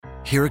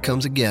here it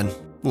comes again.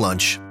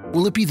 Lunch.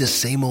 Will it be the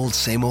same old,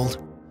 same old?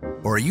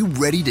 Or are you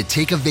ready to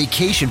take a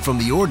vacation from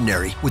the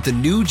ordinary with the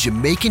new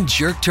Jamaican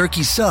Jerk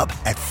Turkey Sub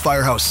at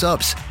Firehouse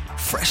Subs?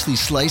 Freshly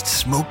sliced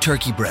smoked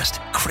turkey breast,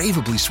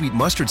 craveably sweet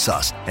mustard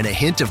sauce, and a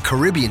hint of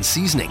Caribbean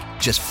seasoning.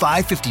 Just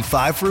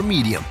 $5.55 for a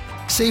medium.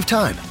 Save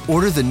time.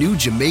 Order the new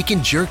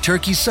Jamaican Jerk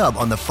Turkey Sub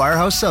on the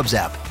Firehouse Subs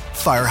app.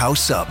 Firehouse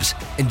Subs.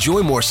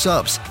 Enjoy more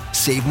subs.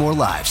 Save more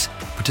lives.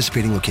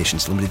 Participating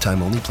locations. Limited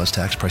time only, plus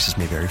tax. Prices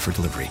may vary for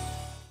delivery.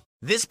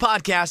 This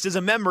podcast is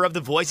a member of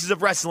the Voices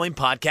of Wrestling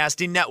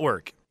Podcasting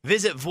Network.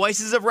 Visit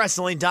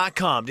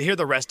voicesofwrestling.com to hear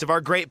the rest of our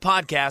great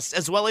podcasts,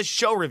 as well as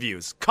show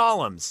reviews,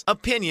 columns,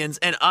 opinions,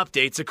 and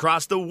updates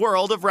across the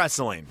world of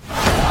wrestling.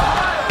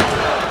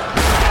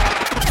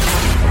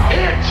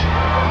 It's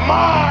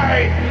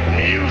my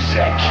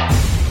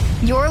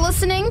music. You're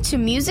listening to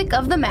Music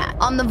of the Mat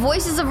on the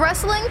Voices of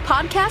Wrestling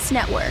Podcast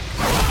Network.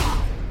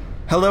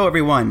 Hello,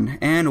 everyone,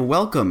 and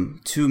welcome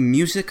to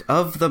Music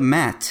of the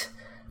Mat,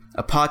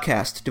 a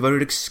podcast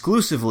devoted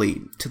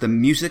exclusively to the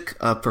music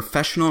of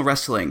professional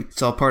wrestling.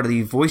 It's all part of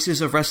the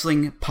Voices of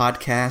Wrestling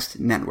Podcast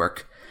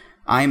Network.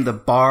 I'm the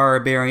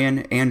Barbarian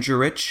Andrew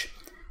Rich,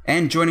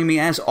 and joining me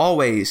as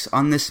always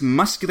on this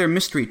muscular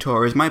mystery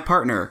tour is my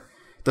partner,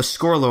 the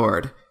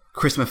Scorelord,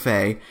 Chris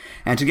Maffei,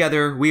 and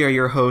together we are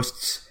your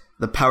hosts,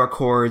 the Power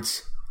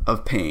Chords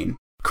of Pain.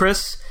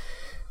 Chris,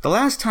 the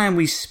last time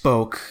we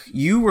spoke,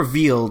 you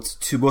revealed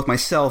to both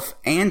myself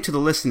and to the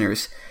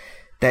listeners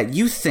that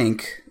you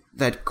think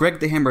that Greg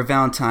the Hammer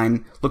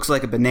Valentine looks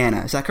like a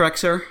banana. Is that correct,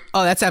 sir?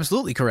 Oh, that's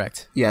absolutely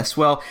correct. Yes.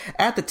 Well,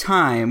 at the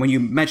time when you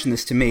mentioned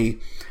this to me,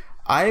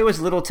 I was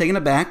a little taken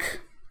aback,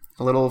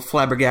 a little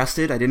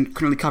flabbergasted. I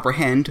couldn't really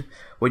comprehend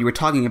what you were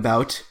talking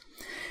about.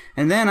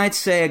 And then I'd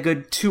say a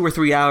good 2 or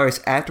 3 hours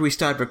after we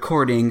started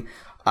recording,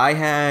 I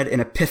had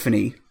an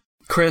epiphany.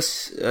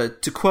 Chris,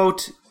 to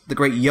quote the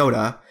great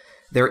Yoda,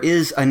 there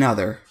is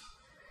another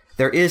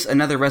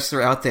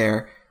wrestler out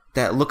there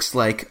that looks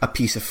like a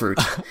piece of fruit.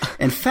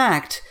 In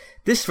fact,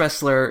 this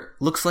wrestler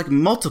looks like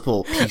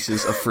multiple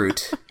pieces of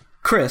fruit.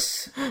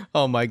 Chris.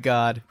 Oh my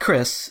God.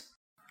 Chris,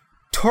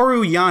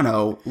 Toru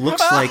Yano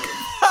looks like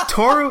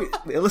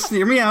listen,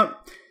 hear me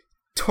out.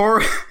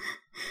 Toru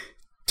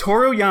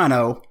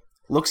Yano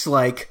looks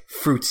like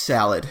fruit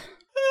salad.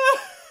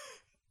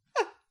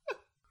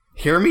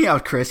 Hear me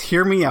out, Chris.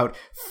 Hear me out.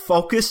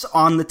 Focus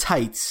on the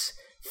tights.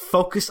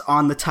 Focus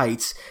on the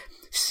tights.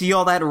 See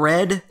all that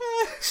red?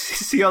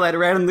 See all that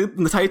red in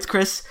the tights,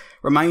 Chris?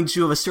 Reminds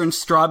you of a certain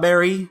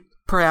strawberry,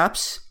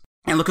 perhaps?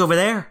 And look over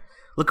there.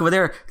 Look over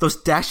there.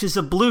 Those dashes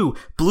of blue.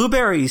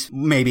 Blueberries,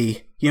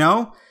 maybe. You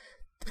know?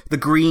 The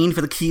green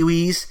for the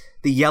kiwis.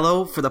 The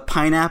yellow for the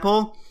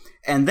pineapple.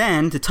 And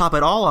then, to top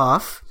it all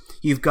off,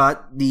 you've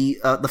got the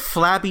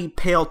flabby,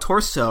 pale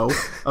torso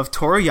of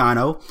Toru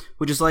Yano,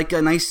 which is like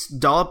a nice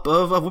dollop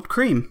of whipped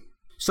cream.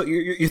 So,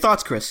 your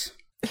thoughts, Chris?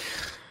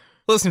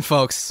 Listen,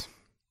 folks.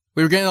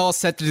 We were getting all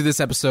set to do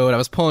this episode. I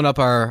was pulling up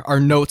our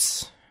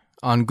notes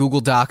on Google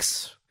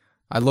Docs.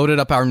 I loaded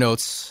up our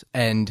notes,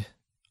 and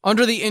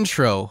under the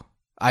intro,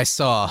 I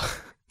saw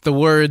the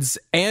words,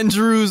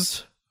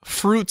 Andrew's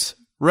Fruit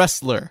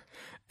Wrestler.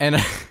 And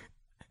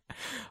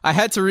I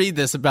had to read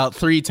this about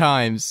 3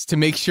 times to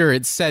make sure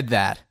it said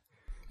that.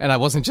 And I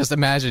wasn't just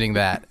imagining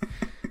that.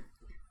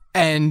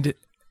 And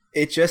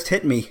it just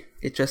hit me.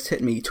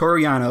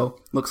 Toru Yano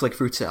looks like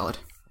fruit salad.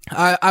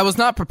 I was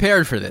not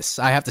prepared for this,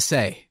 I have to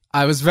say.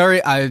 I was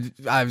very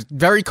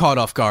caught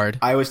off guard.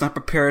 I was not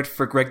prepared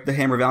for Greg the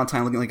Hammer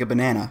Valentine looking like a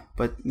banana,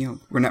 but you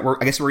know,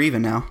 I guess we're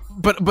even now.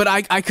 But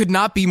I could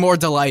not be more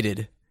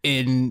delighted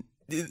in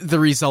the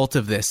result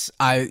of this.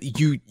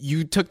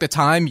 You took the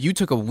time, you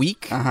took a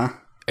week, and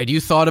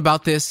you thought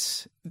about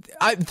this.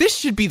 This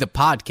should be the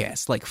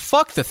podcast. Like,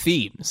 fuck the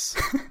themes.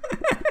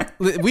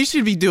 We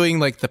should be doing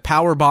like the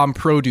Powerbomb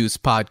Produce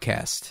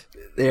podcast.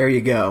 There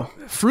you go.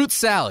 Fruit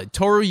salad,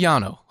 Toru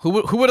Yano. Who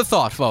would have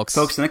thought, folks?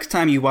 Folks, the next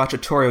time you watch a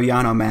Toru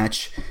Yano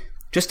match,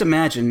 just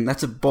imagine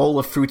that's a bowl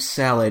of fruit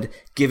salad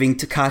giving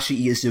Takashi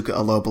Iizuka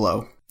a low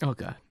blow. Oh,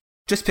 God.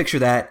 Just picture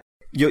that.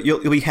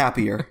 You'll be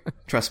happier.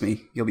 Trust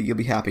me, you'll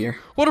be happier.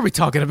 What are we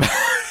talking about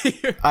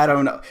here? I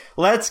don't know.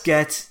 Let's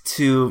get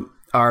to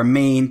our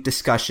main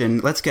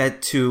discussion. Let's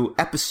get to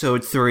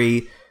episode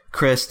 3.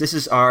 Chris, this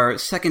is our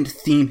second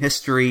theme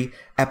history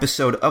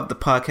episode of the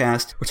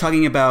podcast. We're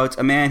talking about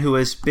a man who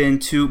has been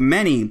to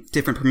many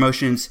different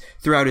promotions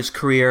throughout his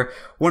career,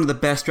 one of the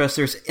best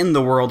wrestlers in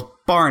the world,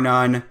 bar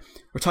none.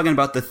 We're talking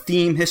about the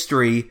theme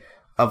history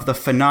of the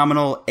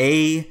phenomenal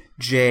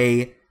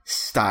AJ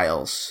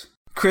Styles.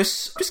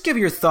 Chris, just give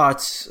your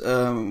thoughts.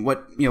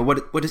 What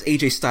is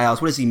AJ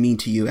Styles? What does he mean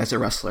to you as a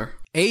wrestler?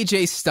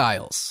 AJ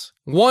Styles,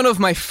 one of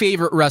my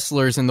favorite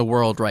wrestlers in the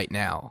world right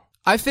now.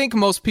 I think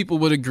most people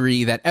would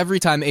agree that every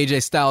time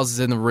AJ Styles is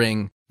in the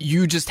ring,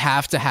 you just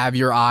have to have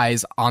your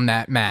eyes on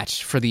that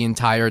match for the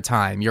entire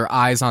time, your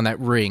eyes on that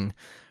ring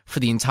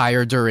for the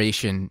entire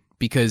duration,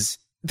 because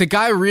the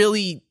guy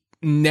really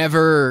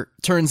never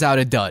turns out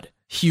a dud.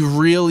 He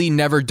really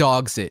never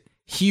dogs it.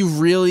 He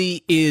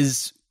really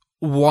is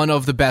one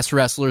of the best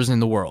wrestlers in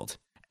the world.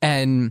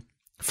 And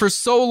for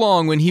so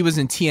long when he was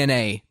in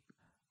TNA,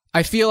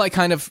 I feel I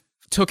kind of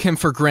took him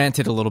for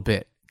granted a little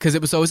bit. Because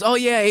it was always, oh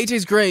yeah,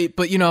 AJ's great,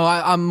 but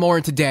I'm more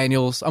into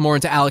Daniels. I'm more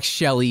into Alex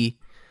Shelley.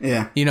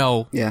 Yeah.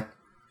 Yeah.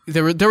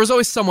 There was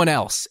always someone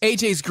else.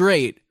 AJ's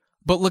great,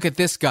 but look at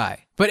this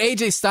guy. But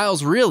AJ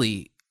Styles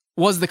really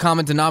was the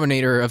common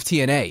denominator of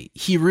TNA.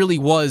 He really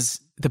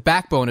was the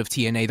backbone of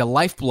TNA, the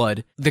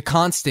lifeblood, the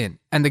constant,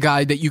 and the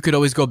guy that you could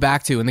always go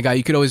back to and the guy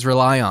you could always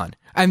rely on.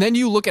 And then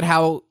you look at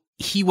how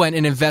he went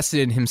and invested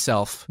in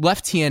himself,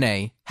 left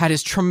TNA, had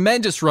his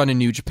tremendous run in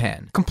New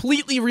Japan,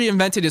 completely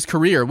reinvented his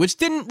career, which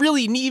didn't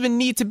really even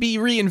need to be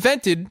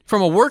reinvented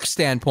from a work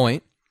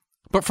standpoint,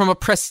 but from a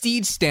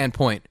prestige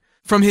standpoint,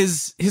 from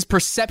his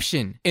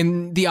perception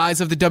in the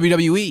eyes of the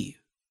WWE,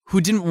 who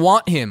didn't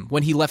want him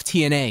when he left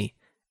TNA.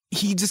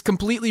 He just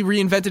completely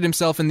reinvented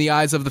himself in the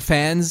eyes of the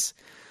fans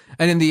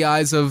and in the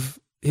eyes of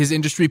his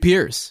industry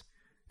peers.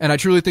 And I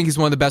truly think he's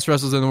one of the best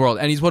wrestlers in the world,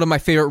 and he's one of my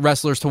favorite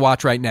wrestlers to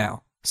watch right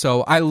now.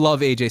 So I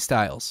love AJ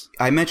Styles.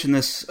 I mentioned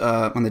this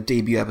on the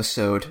debut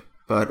episode,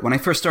 but when I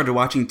first started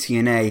watching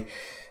TNA,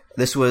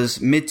 this was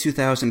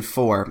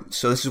mid-2004,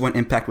 so this is when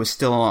Impact was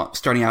still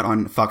starting out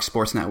on Fox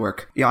Sports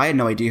Network. I had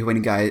no idea who any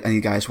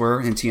guys were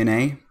in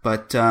TNA,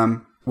 but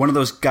one of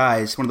those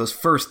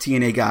first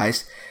TNA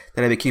guys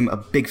that I became a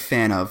big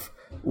fan of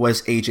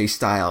was AJ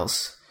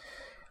Styles.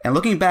 And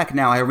looking back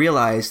now, I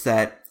realized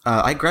that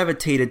I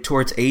gravitated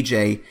towards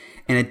AJ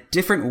in a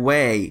different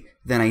way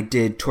than I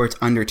did towards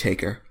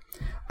Undertaker.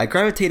 I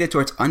gravitated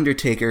towards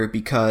Undertaker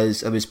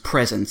because of his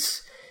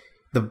presence,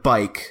 the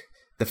bike,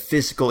 the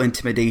physical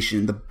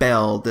intimidation, the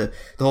bell, the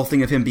whole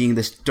thing of him being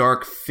this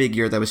dark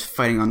figure that was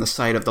fighting on the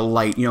side of the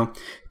light,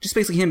 just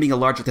basically him being a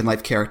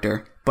larger-than-life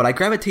character. But I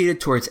gravitated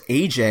towards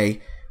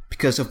AJ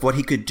because of what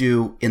he could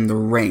do in the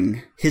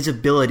ring, his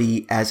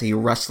ability as a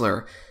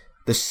wrestler,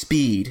 the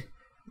speed,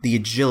 the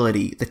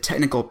agility, the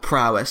technical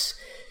prowess.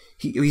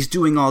 He's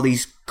doing all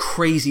these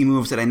crazy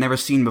moves that I'd never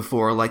seen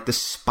before, like the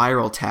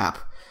spiral tap,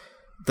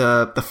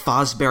 the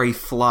Fosbury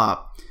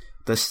flop,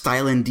 the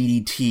Stylen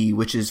DDT,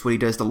 which is what he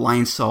does, the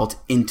lion salt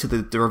into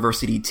the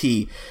reverse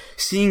DDT.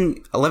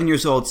 Seeing 11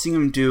 years old, seeing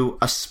him do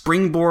a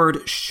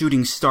springboard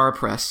shooting star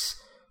press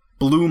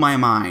blew my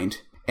mind.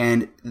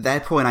 And at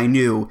that point I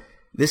knew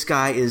this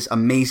guy is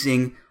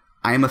amazing.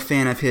 I am a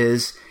fan of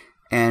his.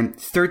 And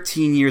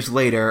 13 years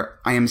later,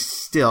 I am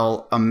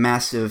still a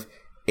massive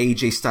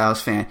AJ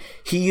Styles fan.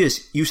 He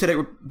is, you said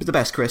it the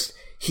best, Chris,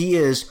 he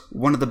is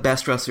one of the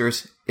best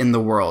wrestlers in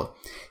the world.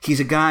 He's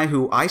a guy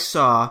who I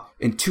saw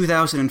in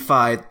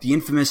 2005, the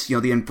infamous,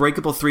 the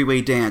Unbreakable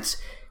three-way dance.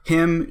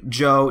 Him,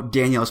 Joe,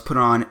 Daniels put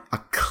on a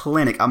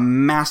clinic, a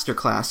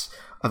masterclass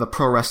of a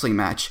pro wrestling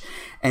match.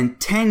 And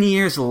 10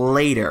 years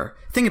later,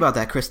 think about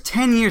that, Chris,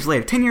 10 years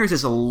later, 10 years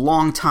is a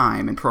long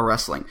time in pro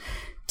wrestling.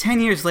 10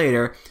 years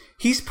later,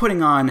 he's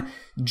putting on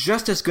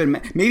just as good,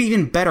 maybe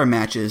even better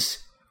matches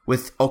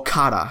with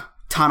Okada,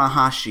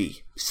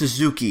 Tanahashi,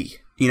 Suzuki,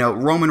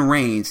 Roman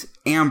Reigns,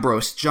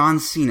 Ambrose, John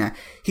Cena.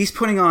 He's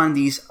putting on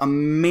these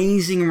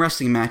amazing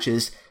wrestling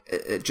matches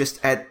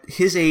just at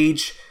his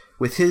age,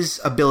 with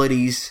his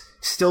abilities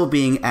still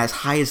being as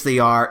high as they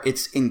are.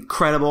 It's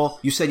incredible.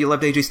 You said you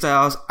loved AJ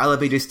Styles. I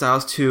love AJ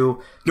Styles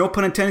too. No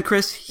pun intended,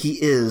 Chris.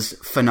 He is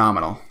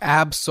phenomenal.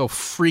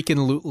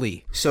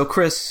 Abso-freaking-lutely. So,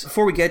 Chris,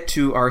 before we get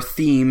to our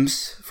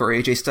themes for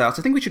AJ Styles,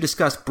 I think we should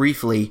discuss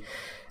briefly,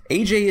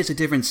 AJ is a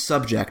different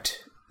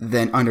subject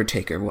than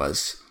Undertaker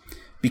was.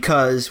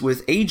 Because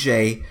with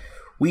AJ,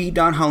 we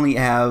not only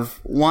have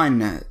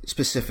one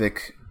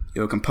specific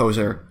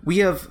composer, we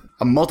have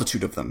a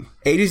multitude of them.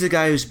 AJ's a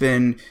guy who's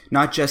been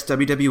not just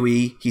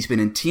WWE, he's been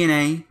in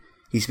TNA,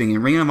 he's been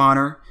in Ring of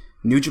Honor,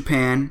 New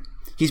Japan,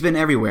 he's been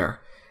everywhere.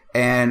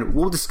 And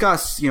we'll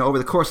discuss, over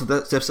the course of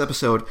this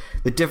episode,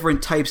 the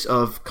different types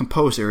of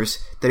composers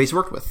that he's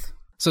worked with.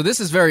 So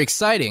this is very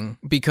exciting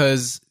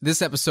because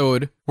this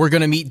episode, we're going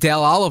to meet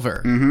Dale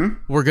Oliver.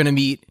 Mm-hmm. We're going to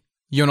meet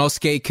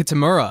Yonosuke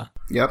Kitamura.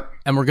 Yep.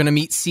 And we're going to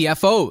meet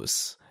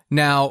CFOs.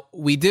 Now,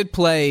 we did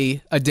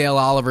play a Dale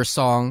Oliver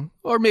song,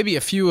 or maybe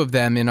a few of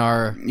them in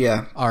our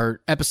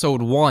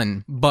episode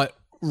 1, but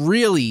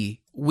really,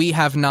 we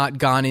have not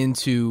gone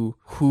into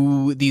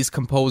who these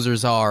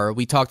composers are.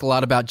 We talked a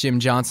lot about Jim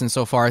Johnston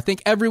so far. I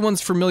think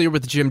everyone's familiar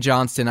with Jim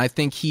Johnston. I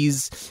think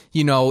he's,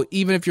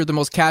 even if you're the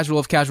most casual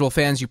of casual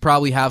fans, you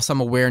probably have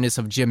some awareness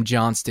of Jim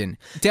Johnston.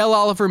 Dale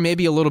Oliver,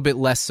 maybe a little bit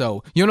less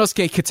so.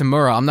 Yonosuke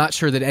Kitamura, I'm not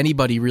sure that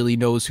anybody really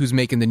knows who's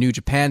making the New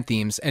Japan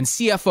themes. And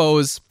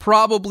CFOs,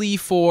 probably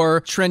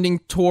for trending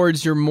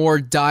towards your more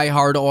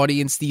diehard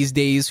audience these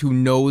days who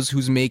knows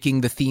who's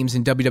making the themes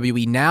in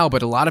WWE now,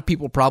 but a lot of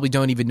people probably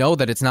don't even know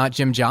that it's not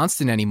Jim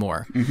Johnston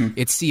anymore. Mm-hmm.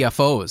 It's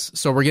CFOs.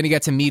 So we're going to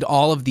get to meet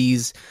all of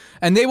these,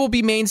 and they will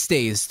be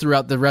mainstays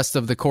throughout the rest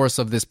of the course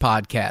of this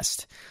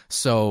podcast.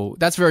 So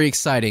that's very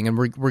exciting, and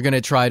we're going to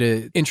try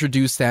to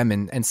introduce them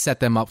and set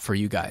them up for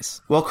you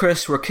guys. Well,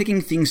 Chris, we're kicking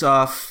things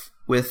off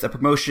with a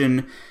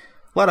promotion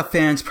a lot of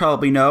fans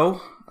probably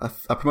know,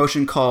 a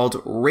promotion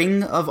called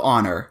Ring of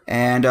Honor.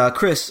 And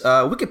Chris,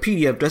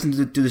 Wikipedia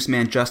doesn't do this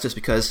man justice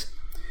because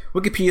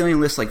Wikipedia only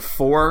lists like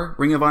 4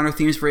 Ring of Honor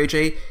themes for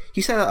AJ.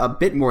 He's had a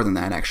bit more than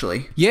that,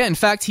 actually. Yeah, in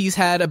fact, he's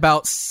had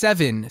about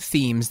 7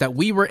 themes that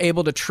we were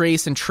able to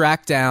trace and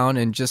track down,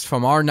 and just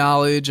from our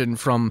knowledge and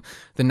from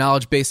the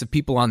knowledge base of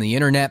people on the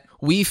internet,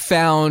 we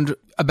found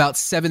about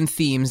 7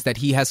 themes that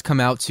he has come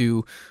out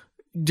to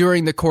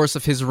during the course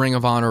of his Ring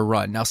of Honor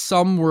run. Now,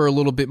 some were a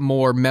little bit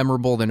more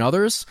memorable than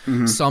others.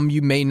 Some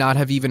you may not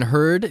have even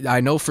heard. I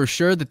know for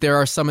sure that there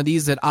are some of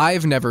these that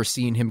I've never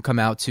seen him come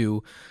out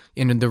to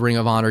in the Ring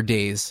of Honor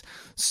days.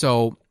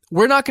 So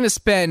we're not going to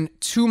spend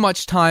too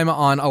much time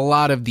on a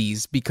lot of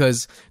these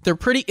because they're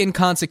pretty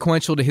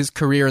inconsequential to his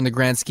career in the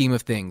grand scheme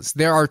of things.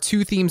 There are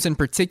 2 themes in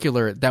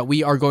particular that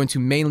we are going to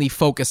mainly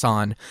focus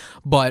on,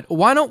 but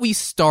why don't we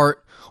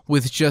start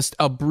with just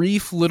a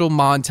brief little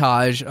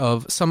montage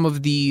of some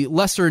of the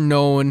lesser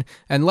known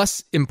and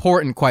less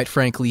important, quite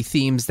frankly,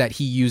 themes that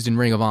he used in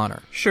Ring of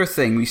Honor. Sure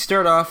thing. We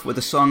start off with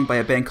a song by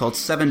a band called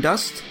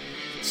Sevendust.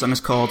 The song is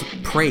called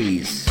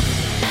Praise.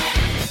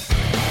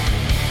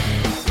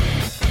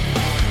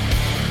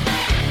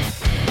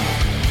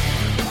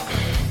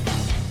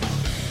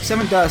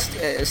 Sevendust,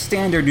 a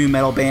standard new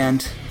metal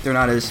band. They're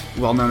not as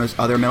well known as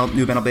other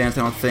new metal bands,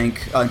 I don't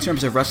think. In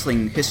terms of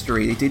wrestling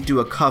history, they did do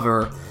a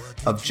cover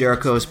of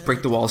Jericho's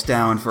Break the Walls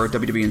Down for a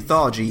WWE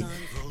Anthology,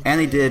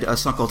 and they did a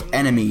song called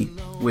Enemy,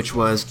 which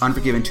was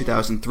Unforgiven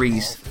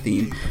 2003's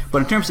theme. But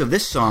in terms of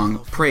this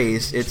song,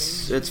 Praise,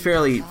 it's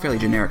fairly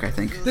generic, I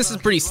think. This is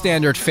pretty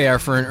standard fare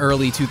for an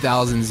early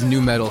 2000s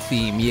new metal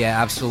theme.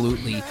 Yeah,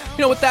 absolutely. You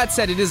know, with that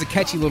said, it is a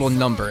catchy little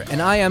number,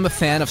 and I am a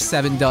fan of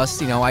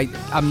Sevendust. You know,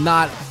 I'm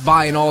not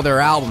buying all their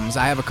albums.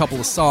 I have a couple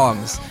of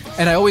songs,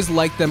 and I always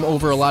liked them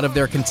over a lot of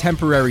their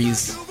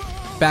contemporaries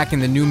back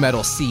in the new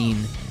metal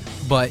scene.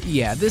 But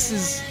yeah, this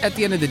is, at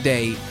the end of the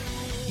day,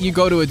 you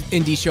go to an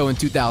indie show in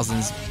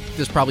 2000s,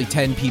 there's probably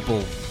 10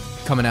 people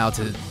coming out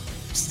to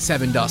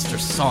Sevendust or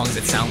songs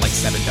that sound like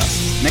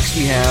Sevendust. Next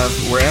we have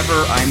Wherever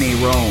I May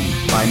Roam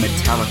by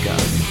Metallica.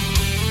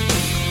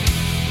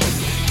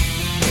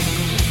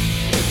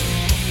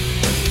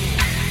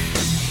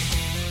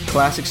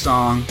 Classic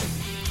song,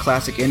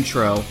 classic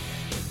intro.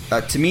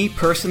 To me,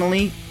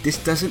 personally,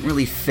 this doesn't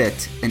really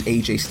fit an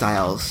AJ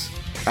Styles.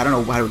 I don't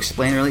know how to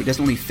explain it really. It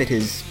doesn't really fit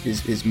his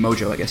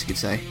mojo, I guess you could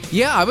say.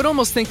 Yeah, I would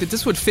almost think that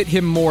this would fit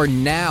him more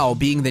now,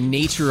 being the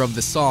nature of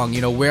the song.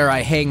 You know, Where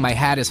I Hang My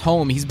Hat is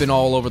Home. He's been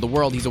all over the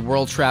world. He's a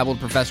world-traveled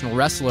professional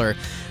wrestler.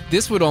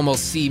 This would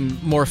almost seem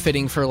more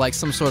fitting for like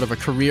some sort of a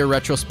career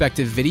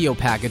retrospective video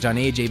package on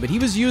AJ, but he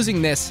was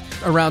using this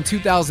around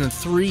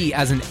 2003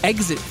 as an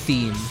exit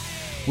theme,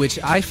 which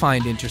I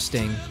find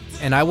interesting.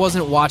 And I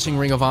wasn't watching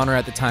Ring of Honor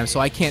at the time, so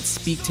I can't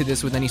speak to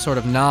this with any sort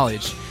of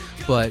knowledge.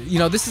 But, you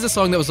know, this is a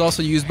song that was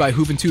also used by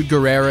Juventud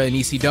Guerrera in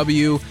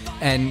ECW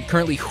and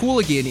currently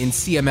Hooligan in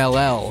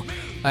CMLL.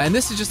 And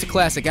this is just a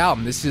classic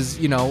album. This is,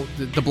 you know,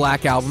 the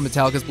Black Album,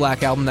 Metallica's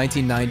Black Album,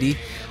 1990.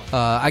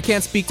 I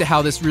can't speak to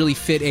how this really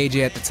fit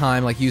AJ at the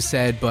time, like you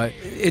said, but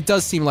it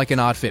does seem like an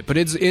odd fit. But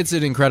it's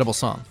an incredible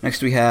song.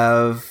 Next we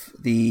have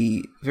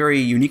the very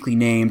uniquely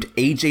named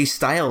AJ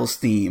Styles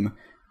theme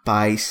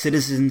by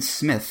Citizen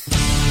Smith.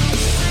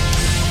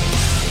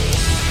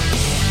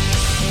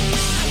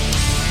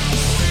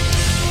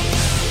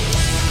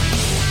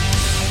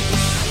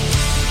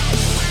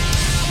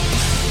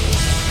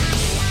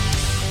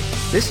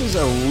 This is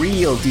a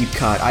real deep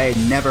cut. I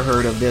had never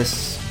heard of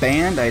this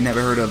band. I had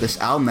never heard of this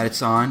album that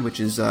it's on, which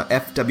is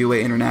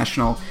FWA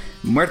International,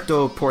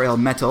 Muerto por el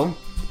Metal,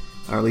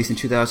 released in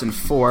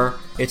 2004.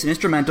 It's an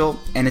instrumental,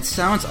 and it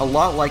sounds a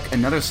lot like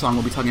another song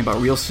we'll be talking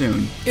about real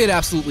soon. It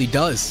absolutely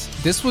does.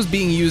 This was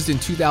being used in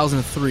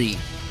 2003.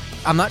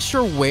 I'm not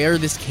sure where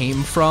this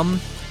came from,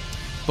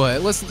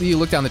 but let's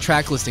look down the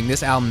track listing.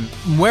 This album,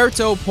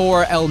 Muerto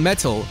por el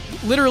Metal,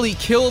 literally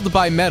killed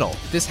by metal.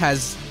 This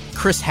has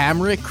Chris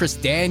Hamrick, Chris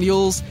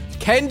Daniels,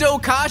 Kendo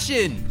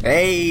Kashin.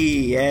 Hey,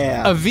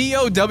 yeah. A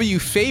VOW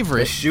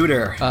favorite. The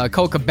shooter.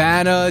 Colt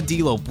Cabana,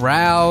 D'Lo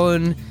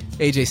Brown,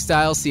 AJ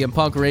Styles, CM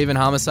Punk, Raven,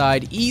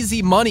 Homicide,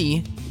 Easy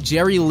Money,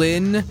 Jerry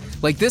Lynn.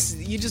 Like this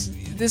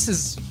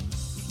is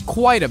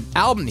quite an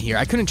album here.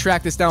 I couldn't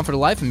track this down for the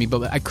life of me,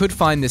 but I could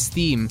find this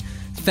theme,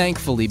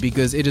 thankfully,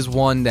 because it is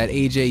one that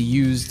AJ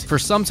used for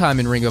some time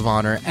in Ring of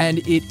Honor, and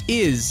it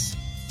is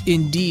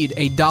indeed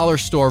a dollar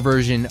store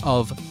version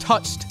of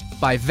Touched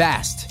by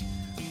Vast,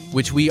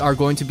 which we are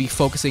going to be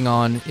focusing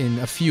on in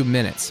a few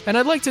minutes. And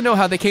I'd like to know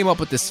how they came up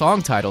with this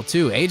song title,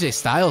 too. AJ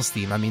Styles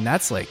theme. I mean,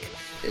 that's like...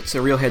 It's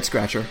a real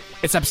head-scratcher.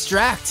 It's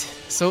abstract.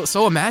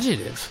 So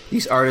imaginative.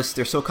 These artists,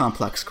 they're so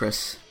complex,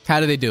 Chris. How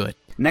do they do it?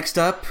 Next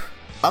up,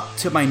 Up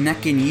to My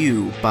Neck in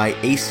You by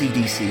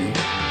AC/DC.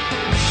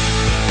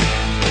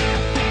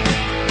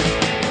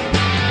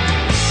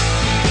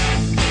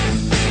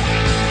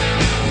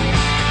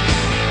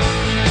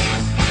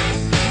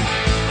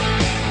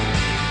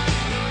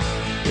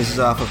 This is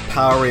off of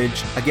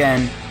Powerage.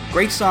 Again,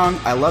 great song.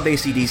 I love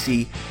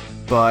AC/DC,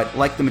 but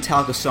like the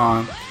Metallica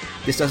song,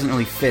 this doesn't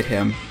really fit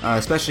him,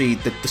 especially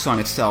the song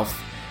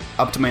itself.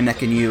 Up to My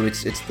Neck in You,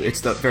 it's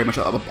very much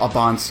a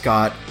Bon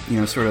Scott,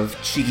 sort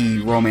of cheeky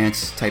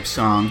romance type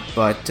song.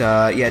 But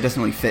yeah, it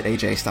doesn't really fit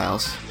AJ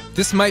Styles.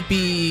 This might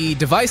be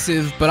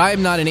divisive, but I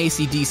am not an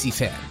AC/DC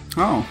fan.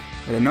 Oh,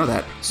 I didn't know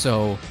that.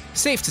 So,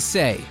 safe to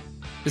say,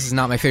 this is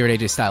not my favorite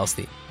AJ Styles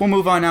theme. We'll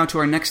move on now to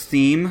our next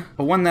theme,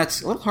 one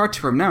that's a little hard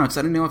to pronounce.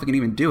 I don't know if I can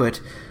even do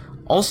it.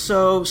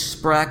 Also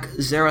Sprach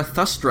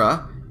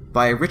Zarathustra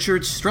by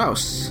Richard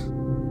Strauss.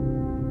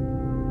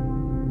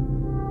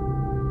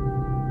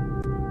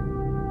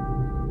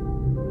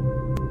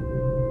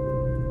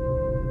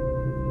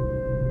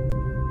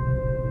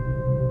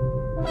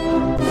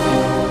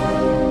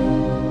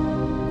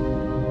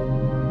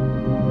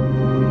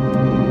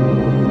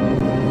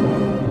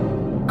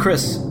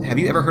 Chris, have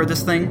you ever heard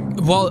this thing?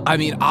 Well, I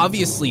mean,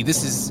 obviously,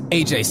 this is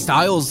AJ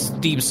Styles'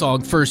 theme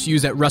song first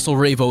used at Wrestle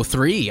Rave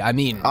 03. I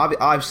mean...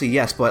 Obviously,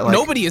 yes, but like...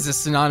 Nobody is as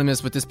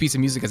synonymous with this piece of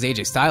music as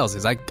AJ Styles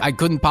is. I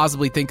couldn't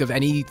possibly think of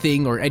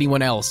anything or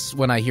anyone else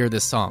when I hear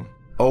this song.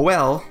 Oh,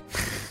 well.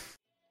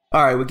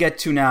 All right, we get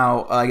to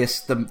now, I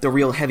guess, the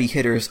real heavy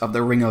hitters of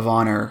the Ring of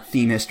Honor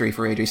theme history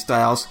for AJ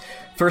Styles.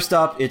 First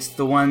up, it's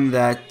the one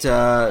that...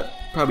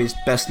 probably is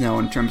best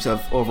known in terms of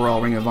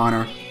overall Ring of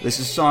Honor. This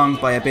is a song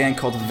by a band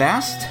called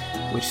VAST,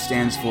 which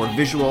stands for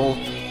Visual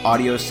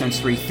Audio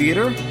Sensory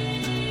Theater.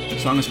 The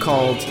song is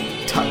called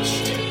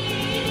Touched.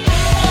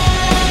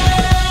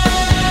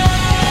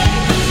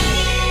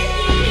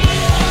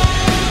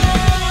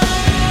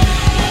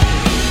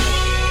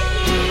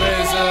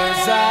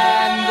 Razors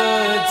and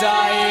the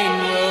dying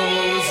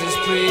roses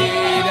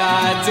plead,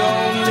 I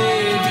don't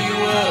leave you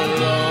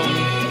alone.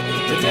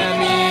 The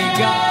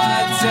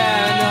demigods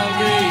and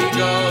hungry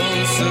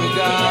ghosts, so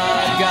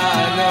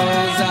God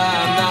knows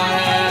I'm not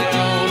at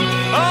home.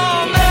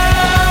 I'll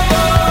never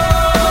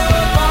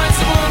find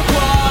someone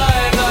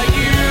quite like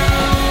you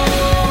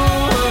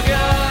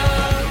again.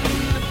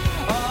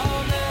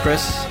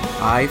 Chris,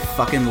 I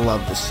fucking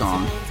love this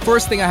song.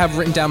 First thing I have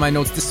written down in my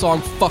notes, this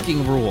song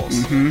fucking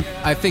rules. Mm-hmm.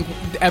 I think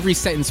every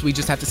sentence we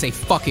just have to say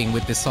fucking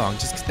with this song.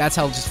 Just that's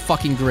how just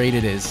fucking great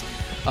it is.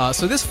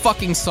 So this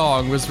fucking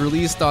song was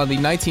released on the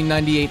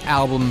 1998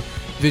 album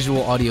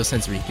Visual Audio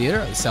Sensory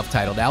Theater, the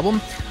self-titled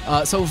album.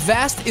 So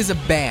VAST is a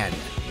band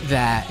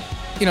that,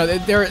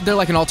 they're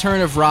like an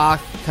alternative rock,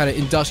 kind of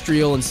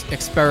industrial and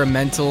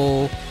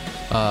experimental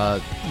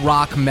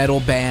rock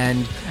metal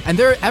band. And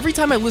every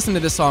time I listen to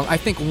this song, I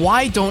think,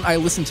 why don't I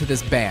listen to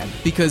this band?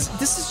 Because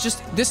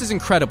this is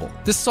incredible.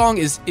 This song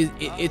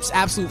it's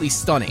absolutely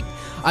stunning.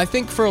 I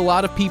think for a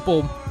lot of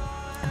people,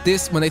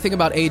 when they think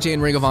about AJ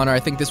and Ring of Honor, I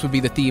think this would be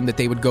the theme that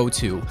they would go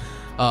to.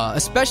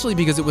 Especially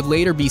because it would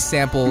later be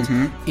sampled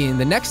in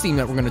the next theme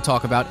that we're going to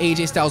talk about,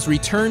 AJ Styles'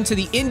 Return to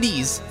the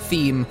Indies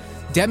theme,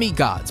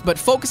 Demigods. But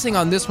focusing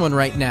on this one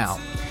right now,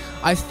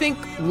 I think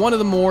one of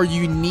the more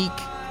unique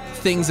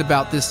things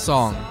about this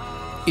song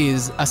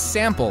is a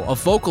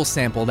vocal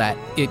sample that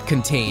it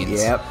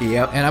contains. Yep.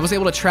 And I was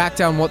able to track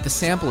down what the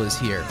sample is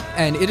here.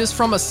 And it is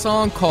from a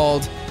song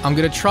called, I'm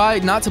going to try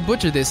not to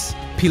butcher this,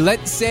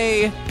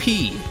 Piletse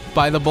P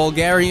by the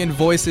Bulgarian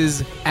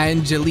Voices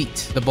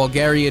Angelit, the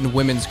Bulgarian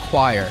women's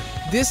choir.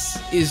 This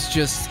is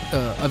just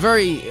a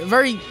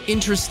very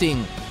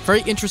interesting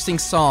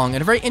song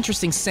and a very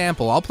interesting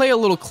sample. I'll play a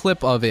little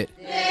clip of it.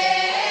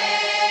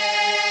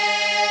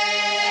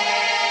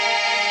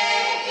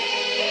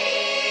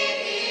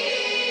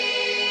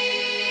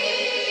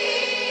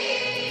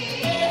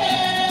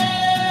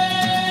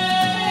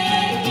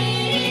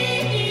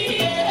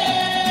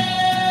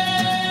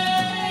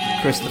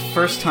 Chris, the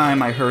first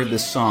time I heard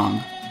this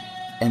song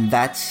and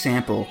that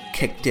sample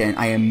kicked in,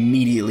 I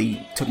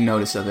immediately took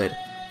notice of it.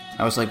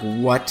 I was like,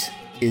 what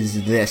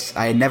is this?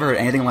 I had never heard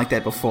anything like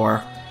that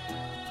before.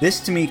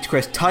 This, to me,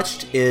 Chris,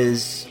 Touched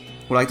is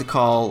what I like to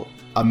call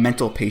a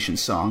mental patient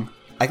song.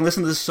 I can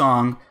listen to this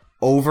song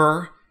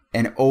over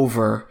and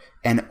over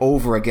and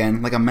over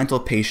again like a mental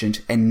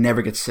patient and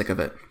never get sick of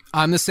it.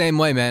 I'm the same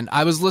way, man.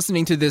 I was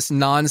listening to this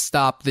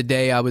nonstop the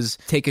day I was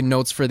taking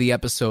notes for the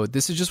episode.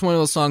 This is just one of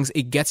those songs,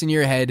 it gets in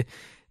your head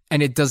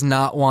and it does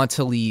not want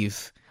to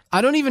leave.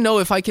 I don't even know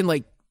if I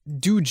can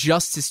do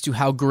justice to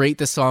how great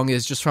the song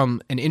is just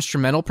from an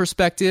instrumental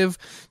perspective.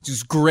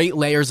 Just great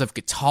layers of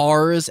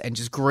guitars and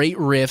just great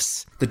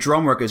riffs. The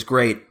drum work is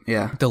great,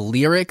 yeah. The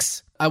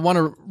lyrics. I want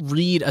to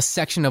read a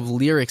section of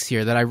lyrics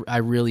here that I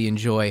really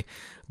enjoy.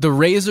 The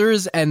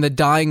razors and the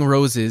dying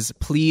roses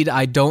plead,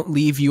 I don't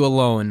leave you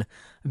alone.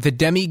 The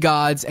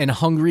demigods and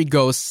hungry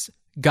ghosts,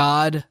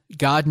 God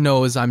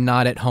knows I'm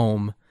not at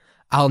home.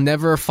 I'll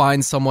never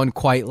find someone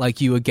quite like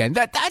you again.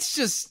 That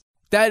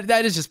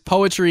is just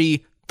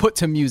poetry put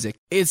to music.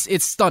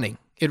 It's stunning.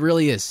 It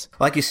really is.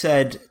 Like you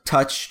said,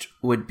 Touched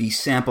would be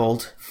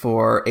sampled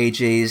for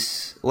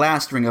AJ's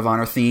last Ring of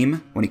Honor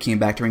theme when he came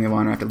back to Ring of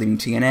Honor after leaving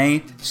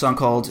TNA. A song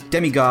called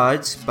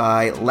Demigods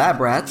by Lab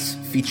Rats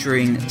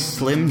featuring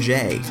Slim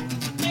J.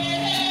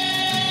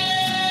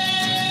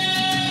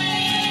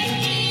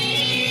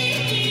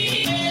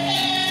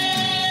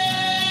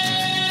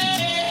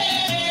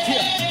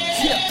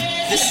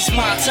 This This is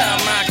my time,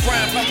 my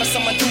grind. Promise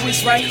I'ma do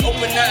what's right.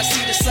 Open eyes,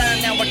 see the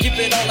sign. Now I give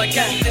it all I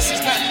got. This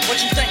is not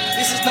what you think.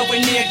 This is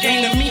nowhere near a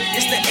game to me.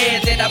 It's the air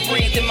that I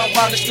breathe in my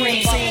wildest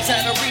dreams. Seems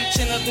out of reach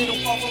and a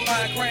little far from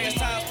my grand.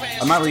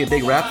 I'm not really a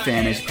big rap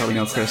fan, as you probably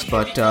know, Chris,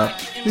 but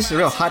this is a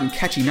real hot and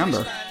catchy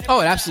number. Oh,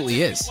 it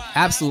absolutely is.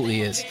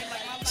 Absolutely is.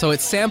 So it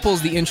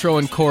samples the intro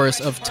and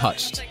chorus of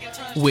Touched,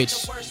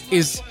 which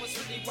is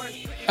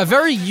a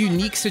very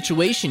unique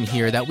situation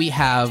here that we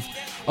have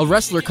a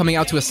wrestler coming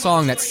out to a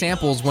song that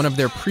samples one of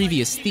their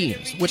previous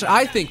themes, which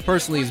I think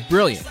personally is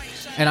brilliant.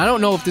 And I don't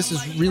know if this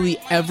has really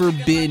ever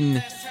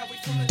been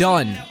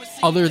done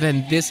other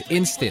than this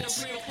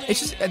instance. It's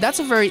just, that's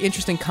a very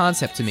interesting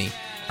concept to me.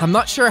 I'm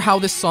not sure how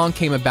this song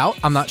came about.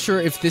 I'm not sure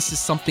if this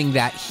is something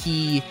that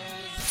he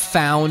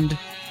found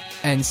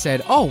and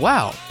said, oh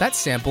wow, that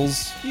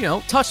samples,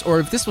 Touched,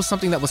 or if this was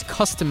something that was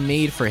custom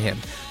made for him.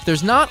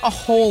 There's not a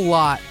whole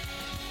lot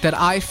that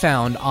I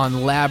found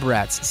on Lab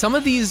Rats. Some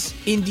of these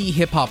indie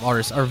hip-hop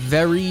artists are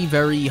very,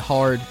 very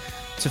hard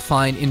to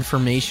find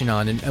information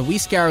on, and we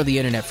scour the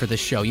internet for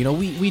this show.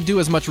 We do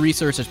as much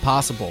research as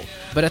possible,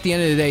 but at the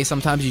end of the day,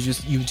 sometimes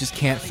you just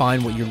can't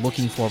find what you're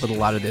looking for with a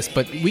lot of this.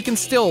 But we can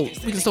still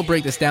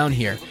break this down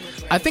here.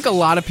 I think a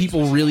lot of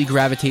people really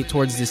gravitate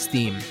towards this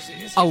theme.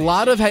 A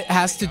lot of it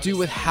has to do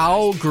with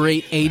how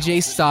great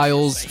AJ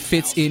Styles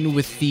fits in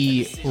with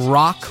the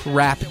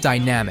rock-rap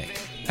dynamic.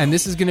 And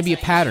this is going to be a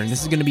pattern.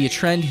 This is going to be a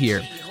trend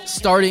here.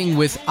 Starting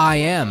with I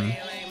Am,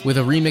 with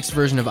a remixed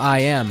version of I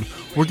Am,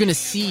 we're going to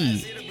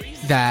see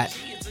that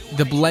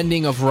the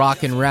blending of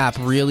rock and rap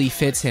really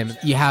fits him.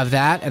 You have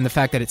that and the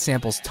fact that it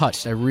samples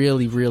Touched. I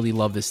really, really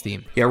love this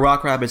theme. Yeah,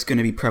 rock rap is going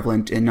to be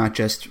prevalent in not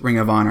just Ring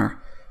of Honor,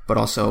 but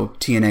also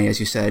TNA, as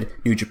you said,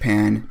 New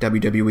Japan,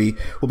 WWE.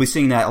 We'll be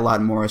seeing that a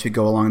lot more as we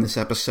go along in this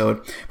episode.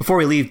 Before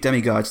we leave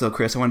Demigods, though,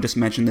 Chris, I want to just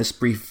mention this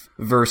brief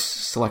verse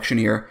selection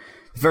here.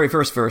 The very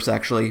first verse,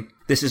 actually.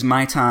 This is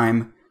my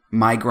time,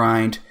 my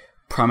grind,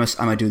 promise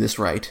I'ma do this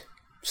right.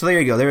 So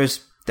there you go.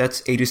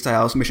 That's AJ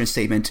Styles' mission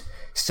statement.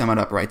 Sum it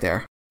up right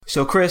there.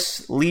 So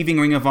Chris, leaving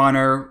Ring of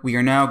Honor, we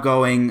are now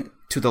going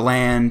to the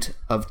land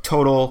of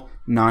total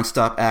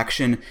non-stop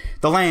action.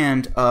 The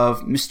land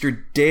of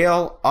Mr.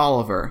 Dale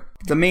Oliver.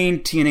 The main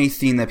TNA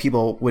theme that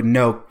people would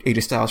know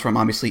AJ Styles from,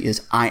 obviously,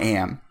 is I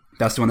Am.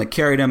 That's the one that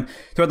carried him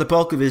throughout the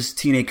bulk of his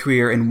TNA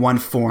career in one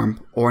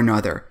form or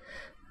another.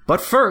 But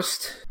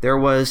first, there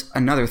was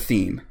another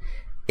theme.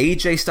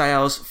 AJ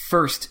Styles'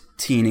 first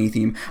TNA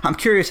theme. I'm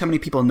curious how many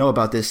people know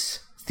about this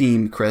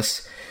theme,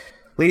 Chris.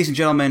 Ladies and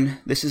gentlemen,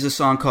 this is a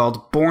song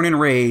called Born and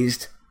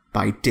Raised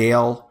by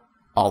Dale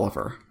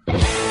Oliver.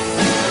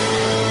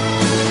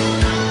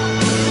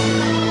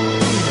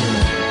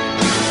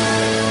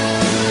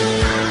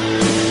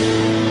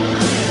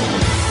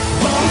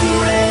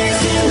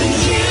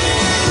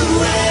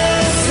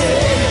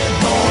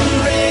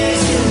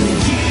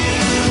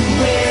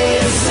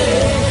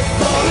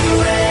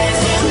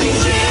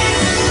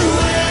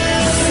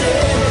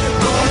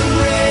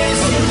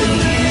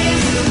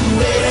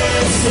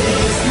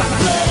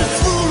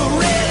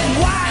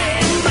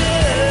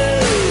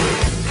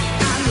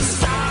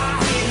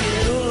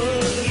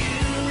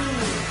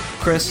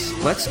 Chris,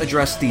 let's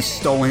address the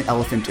stolen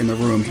elephant in the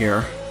room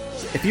here.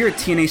 If you're a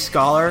TNA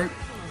scholar,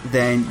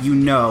 then you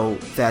know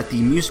that the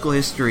musical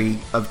history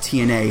of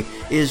TNA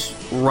is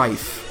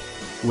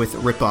rife with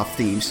rip-off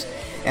themes.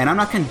 And I'm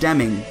not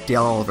condemning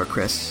Dale Oliver,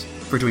 Chris,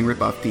 for doing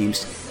rip-off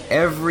themes.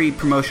 Every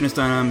promotion has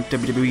done them,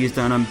 WWE has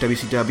done them,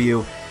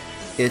 WCW.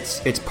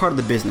 It's part of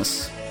the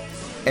business.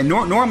 And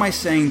nor am I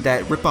saying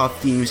that rip-off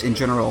themes in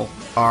general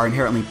are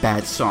inherently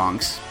bad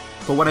songs.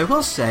 But what I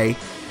will say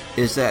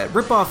is that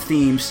rip-off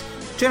themes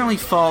generally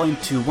fall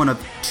into one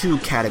of two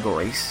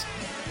categories.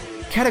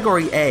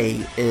 Category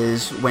A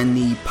is when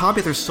the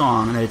popular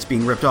song that it's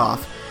being ripped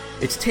off,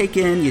 it's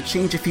taken, you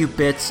change a few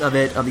bits of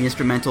it, of the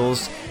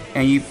instrumentals,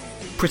 and you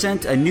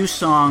present a new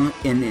song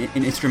in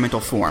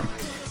instrumental form.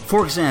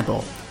 For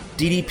example,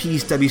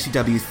 DDP's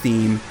WCW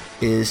theme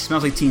is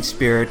Smells Like Teen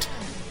Spirit,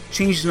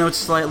 change the notes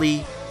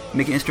slightly,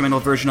 make an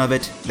instrumental version of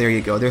it, there you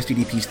go, there's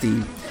DDP's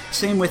theme.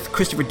 Same with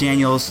Christopher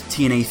Daniels'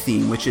 TNA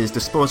theme, which is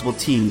Disposable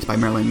Teens by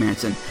Marilyn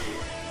Manson.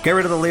 Get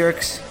rid of the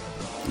lyrics,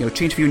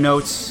 change a few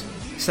notes.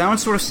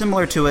 Sounds sort of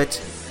similar to it,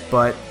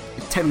 but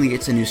technically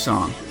it's a new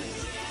song.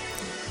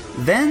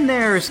 Then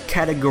there's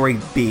Category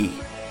B.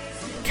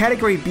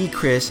 Category B,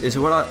 Chris, is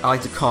what I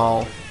like to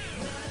call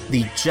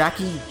the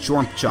Jackie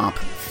Jormp Jomp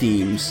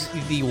themes.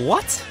 The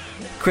what?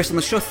 Chris, on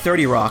the show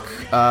 30 Rock,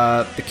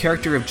 the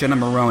character of Jenna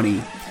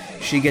Maroney,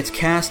 she gets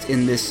cast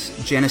in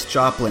this Janis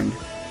Joplin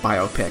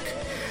biopic.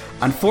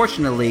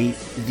 Unfortunately,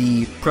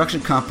 the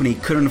production company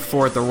couldn't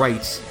afford the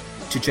rights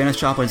to Janis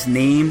Joplin's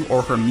name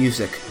or her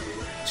music,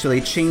 so they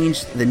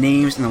changed the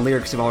names and the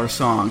lyrics of all her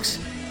songs.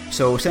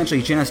 So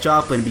essentially, Janis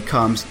Joplin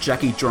becomes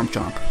Jackie Jormp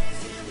Jomp.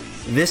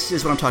 This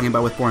is what I'm talking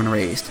about with Born and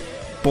Raised.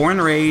 Born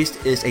and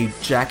Raised is a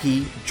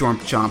Jackie Jormp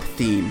Jomp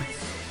theme.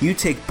 You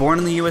take Born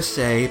in the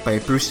USA by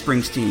Bruce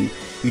Springsteen,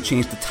 you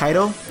change the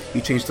title,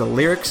 you change the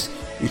lyrics,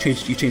 you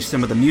change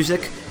some of the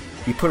music,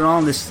 you put it all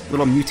on this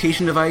little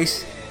mutation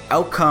device,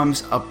 out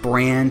comes a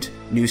brand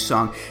new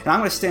song. And I'm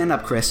going to stand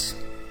up, Chris.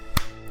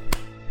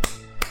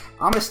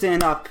 I'm going to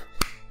stand up.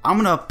 I'm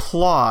going to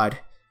applaud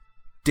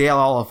Dale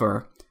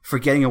Oliver for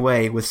getting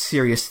away with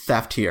serious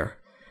theft here.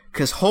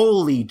 Because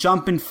holy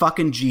jumping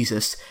fucking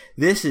Jesus,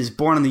 this is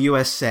Born in the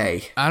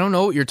USA. I don't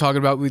know what you're talking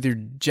about with your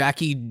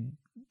Jackie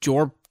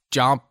Jorp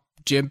Jomp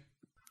Jimp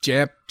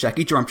Jamp.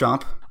 Jackie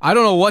Jomp. I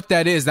don't know what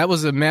that is. That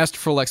was a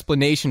masterful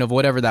explanation of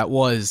whatever that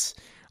was.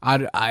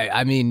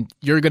 I mean,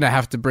 you're going to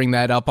have to bring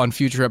that up on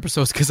future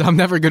episodes because I'm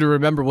never going to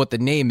remember what the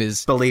name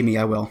is. Believe me,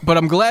 I will. But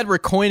I'm glad we're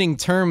coining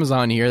terms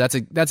on here.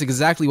 That's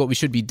exactly what we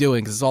should be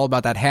doing because it's all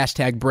about that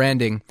hashtag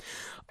branding.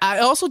 I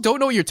also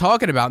don't know what you're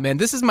talking about, man.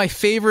 This is my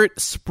favorite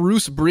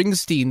Spruce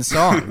Springsteen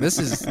song. This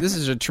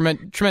is a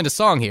tremendous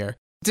song here.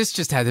 This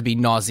just had to be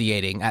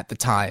nauseating at the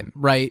time,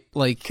 right?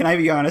 Like, can I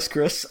be honest,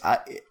 Chris?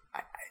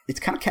 It's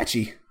kind of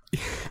catchy.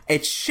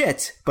 It's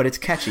shit, but it's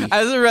catchy.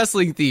 As a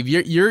wrestling thief,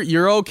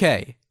 you're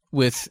okay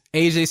with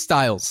AJ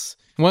Styles,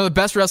 one of the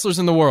best wrestlers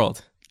in the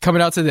world,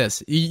 coming out to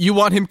this. You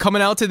want him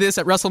coming out to this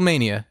at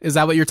WrestleMania? Is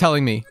that what you're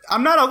telling me?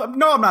 I'm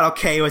not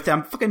okay with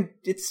them.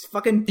 It's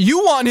fucking.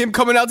 You want him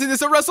coming out to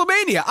this at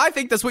WrestleMania? I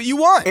think that's what you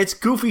want. It's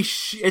goofy.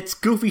 It's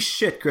goofy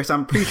shit, Chris.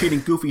 I'm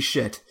appreciating goofy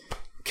shit.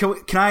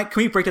 Can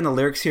we break down the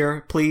lyrics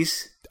here,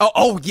 please?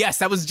 Oh yes,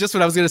 that was just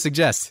what I was going to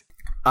suggest.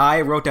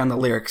 I wrote down the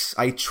lyrics.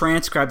 I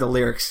transcribed the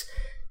lyrics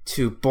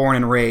to Born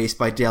and Raised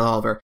by Dale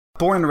Oliver.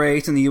 Born and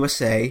raised in the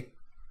USA.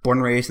 Born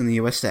and raised in the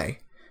USA.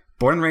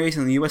 Born and raised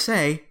in the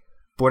USA.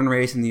 Born and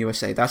raised in the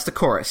USA. That's the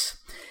chorus.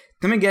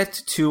 Then we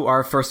get to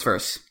our first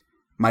verse.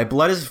 My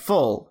blood is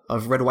full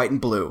of red, white, and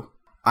blue.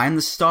 I'm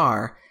the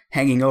star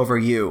hanging over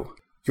you.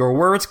 Your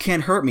words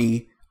can't hurt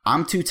me.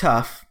 I'm too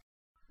tough.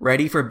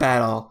 Ready for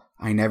battle.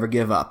 I never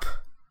give up.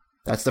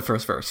 That's the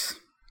first verse.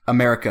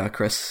 America,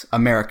 Chris.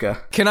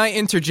 America. Can I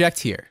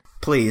interject here?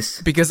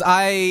 Please. Because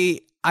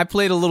I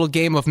played a little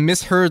game of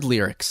misheard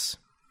lyrics.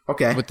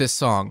 Okay. With this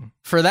song.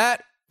 For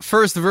that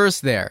first verse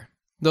there,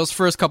 those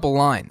first couple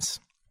lines,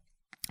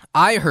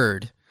 I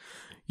heard,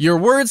 your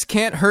words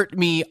can't hurt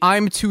me,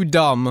 I'm too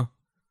dumb.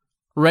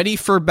 Ready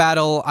for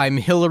battle, I'm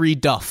Hillary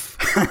Duff.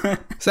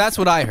 So that's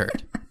what I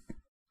heard.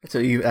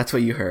 That's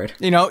what you heard.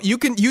 You know, you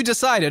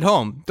decide at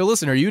home. The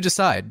listener, you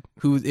decide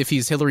if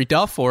he's Hillary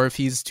Duff or if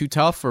he's too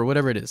tough or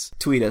whatever it is.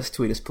 Tweet us,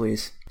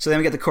 please. So then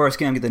we get the chorus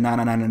again, we get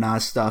the na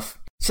stuff.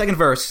 Second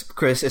verse,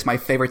 Chris, is my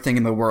favorite thing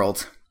in the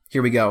world.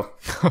 Here we go.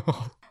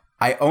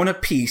 I own a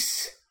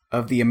piece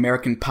of the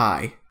American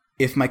pie.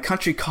 If my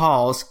country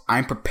calls,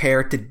 I'm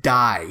prepared to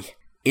die.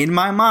 In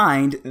my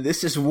mind,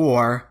 this is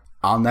war.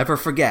 I'll never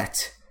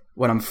forget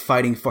what I'm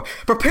fighting for.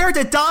 Prepared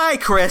to die,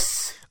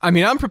 Chris! I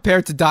mean, I'm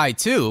prepared to die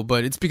too,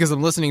 but it's because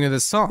I'm listening to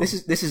this song. This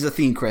is a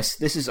theme, Chris.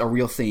 This is a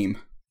real theme.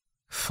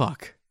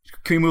 Fuck.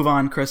 Can we move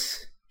on,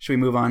 Chris? Should we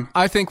move on?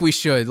 I think we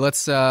should.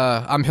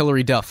 I'm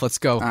Hillary Duff. Let's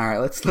go. All right,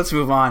 let's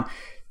move on.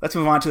 Let's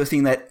move on to a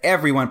theme that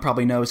everyone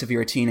probably knows if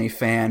you're a TNA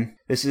fan.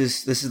 This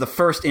is the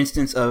first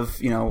instance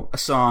of, a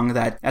song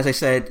that, as I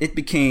said, it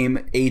became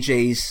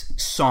AJ's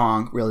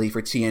song, really,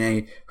 for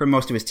TNA, for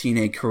most of his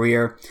TNA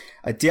career.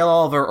 A Dale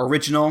Oliver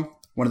original,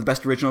 one of the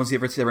best originals he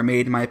ever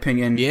made, in my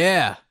opinion.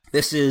 Yeah.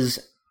 This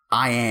is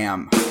I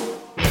Am.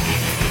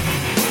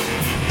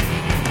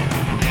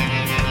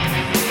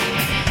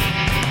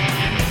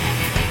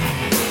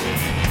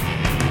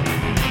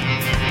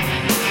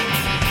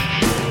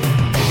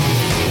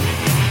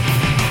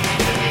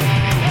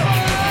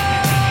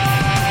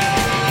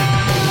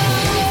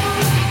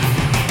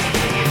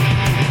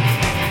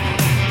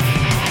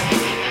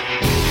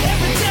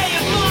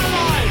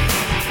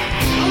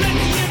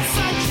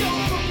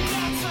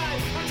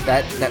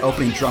 That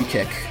opening drum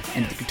kick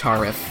and the guitar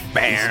riff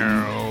is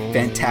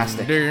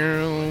fantastic.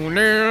 The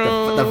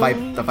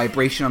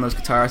vibration on those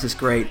guitars is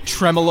great.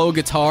 Tremolo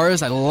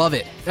guitars, I love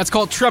it. That's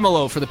called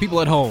tremolo for the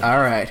people at home. All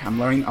right, I'm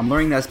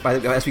learning this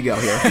as we go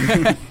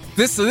here.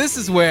 This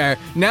is where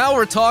now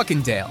we're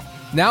talking, Dale.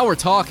 Now we're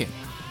talking.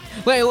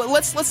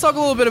 Let's talk a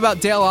little bit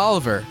about Dale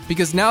Oliver,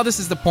 because now this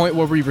is the point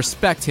where we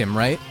respect him,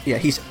 right? Yeah,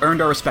 he's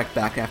earned our respect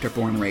back after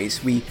Born and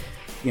Raised. We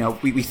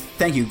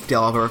thank you,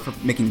 Dale Oliver,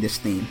 for making this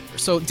theme.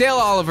 So Dale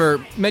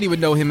Oliver, many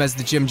would know him as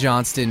the Jim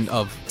Johnston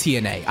of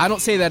TNA. I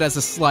don't say that as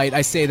a slight.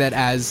 I say that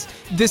as,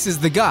 this is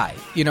the guy.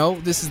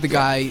 This is the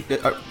guy.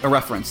 A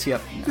reference,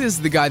 yep. This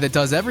is the guy that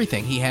does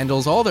everything. He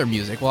handles all their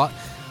music. Well,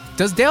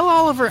 does Dale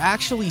Oliver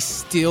actually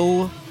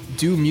still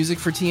do music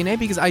for TNA?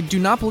 Because I do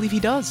not believe he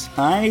does.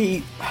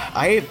 I'm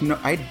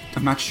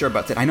not sure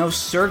about that. I know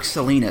Serge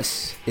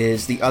Salinas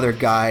is the other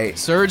guy.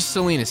 Serge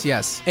Salinas,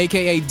 yes,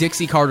 aka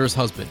Dixie Carter's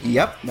husband.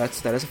 Yep,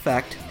 that is a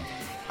fact.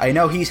 I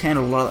know he's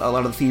handled a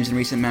lot of the themes in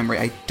recent memory.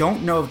 I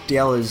don't know if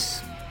Dale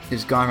is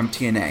gone from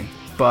TNA,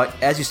 but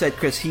as you said,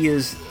 Chris, he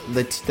is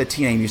the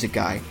TNA music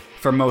guy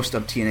for most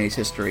of TNA's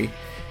history,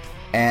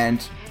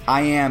 and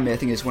I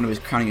think is one of his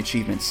crowning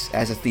achievements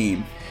as a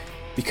theme,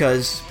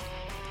 because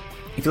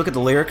if you look at the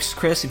lyrics,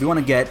 Chris, if you want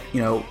to get,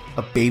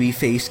 a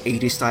babyface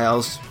AJ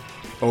Styles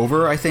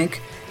over, I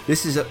think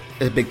this is a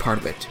big part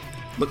of it.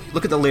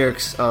 Look at the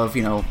lyrics of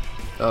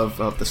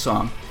the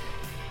song.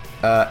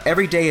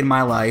 Every day in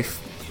my life,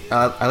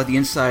 I let the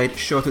inside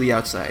show through the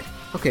outside.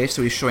 Okay,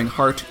 so he's showing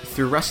heart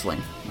through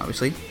wrestling,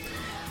 obviously.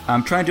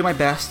 I'm trying to do my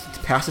best to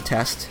pass the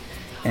test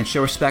and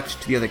show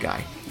respect to the other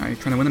guy. All right,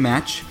 trying to win the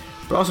match,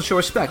 but also show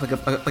respect like a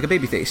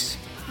babyface.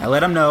 I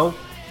let him know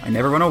I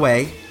never run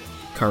away.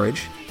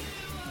 Courage.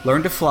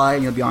 Learn to fly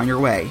and you'll be on your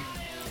way.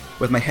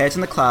 With my head's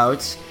in the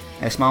clouds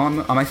and a smile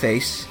on my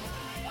face,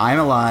 I am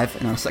alive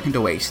and not a second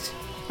to waste.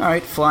 All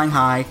right, flying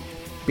high,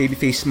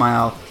 babyface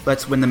smile.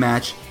 Let's win the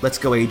match. Let's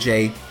go,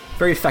 AJ.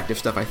 Very effective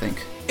stuff, I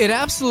think. It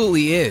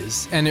absolutely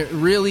is, and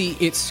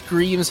it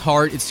screams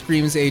heart, it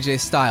screams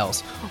AJ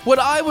Styles. What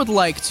I would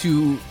like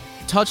to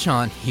touch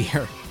on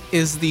here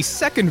is the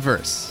second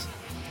verse,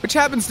 which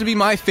happens to be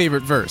my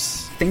favorite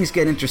verse. Things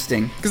get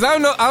interesting. Because I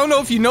don't know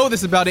if you know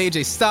this about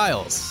AJ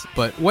Styles,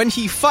 but when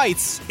he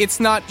fights, it's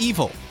not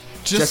evil.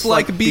 Just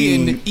like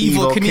being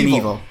Evel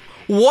Knievel.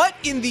 What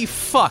in the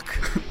fuck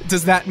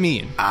does that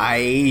mean?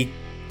 I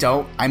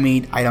don't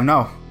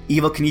know.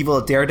 Evel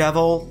Knievel,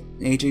 Daredevil.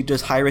 AJ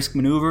does high-risk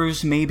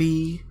maneuvers,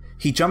 maybe.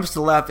 He jumps to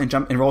the left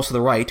and rolls to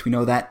the right. We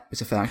know that is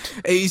a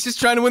fact. He's just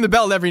trying to win the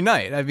belt every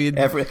night. I mean...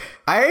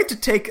 I had to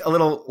take a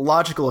little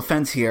logical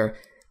offense here.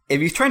 If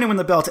he's trying to win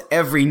the belt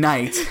every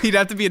night... He'd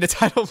have to be in a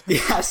title...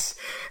 Yes.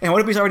 And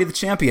what if he's already the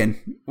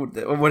champion? How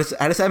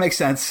does that make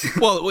sense?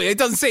 Well, it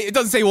doesn't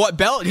say what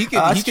belt. He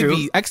could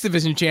be X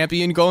Division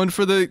champion going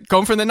for the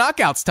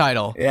Knockouts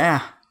title.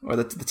 Yeah. Or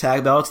the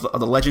tag belts, or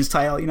the Legends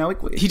title, you know?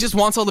 He just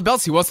wants all the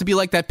belts. He wants to be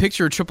like that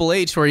picture of Triple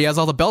H where he has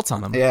all the belts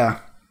on him. Yeah.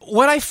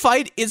 When I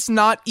fight, it's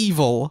not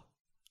evil.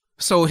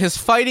 So his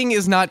fighting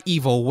is not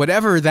evil,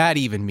 whatever that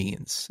even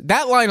means.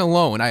 That line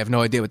alone, I have no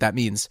idea what that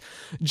means.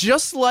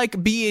 Just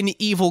like being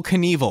Evel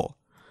Knievel.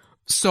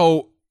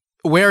 So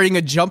wearing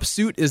a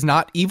jumpsuit is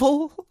not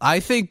evil? I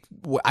think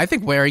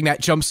wearing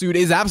that jumpsuit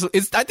is absolutely...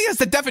 I think that's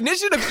the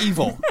definition of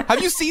evil.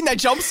 Have you seen that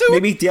jumpsuit?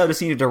 Maybe Dale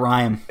just needed to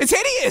rhyme. It's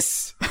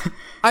hideous!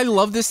 I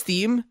love this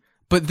theme,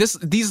 but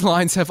these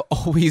lines have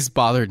always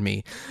bothered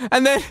me.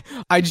 And then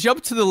I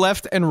jump to the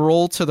left and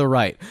roll to the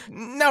right.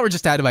 Now we're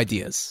just out of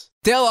ideas.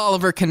 Dale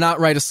Oliver cannot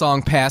write a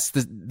song past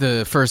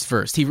the first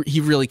verse.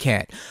 He really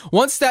can't.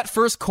 Once that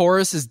first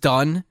chorus is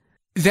done,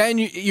 then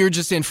you're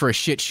just in for a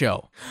shit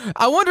show.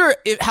 I wonder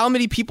how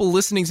many people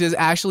listening to this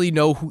actually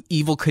know who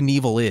Evel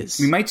Knievel is.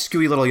 We might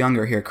skew you a little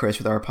younger here, Chris,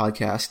 with our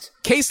podcast.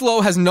 Case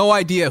Low has no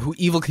idea who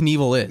Evel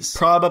Knievel is.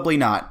 Probably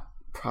not.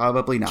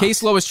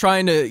 Case Low is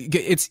trying to...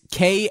 It's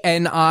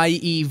Knievel.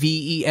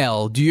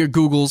 Do your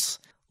Googles.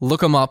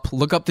 Look him up.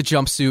 Look up the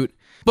jumpsuit.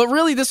 But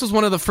really, this was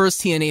one of the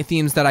first TNA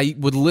themes that I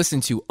would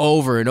listen to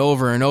over and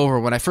over and over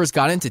when I first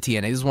got into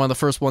TNA. This is one of the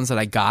first ones that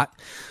I got.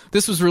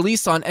 This was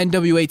released on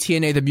NWA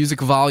TNA The Music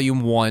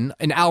Volume 1,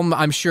 an album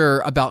I'm sure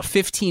about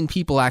 15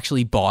 people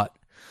actually bought.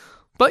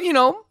 But, you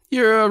know,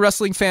 you're a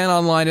wrestling fan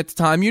online at the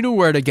time. You knew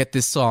where to get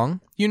this song.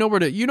 You know where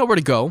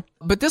to go.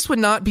 But this would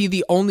not be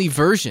the only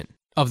version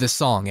of this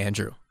song,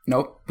 Andrew.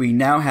 Nope. We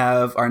now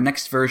have our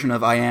next version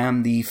of I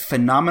Am, the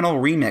Phenomenal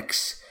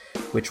Remix,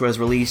 which was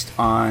released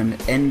on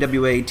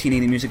NWA TNA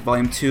The Music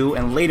Volume 2,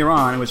 and later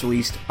on it was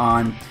released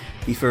on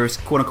the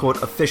first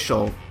quote-unquote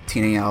official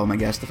TNA album, I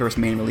guess, the first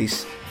main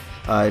release,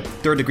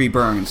 Third Degree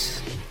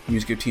Burns,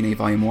 Music of TNA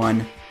Volume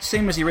 1.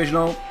 Same as the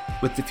original,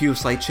 with a few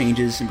slight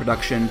changes in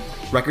production.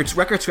 Record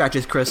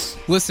scratches, Chris.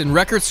 Listen,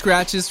 record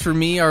scratches for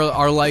me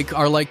are like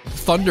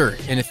thunder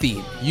in a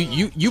theme.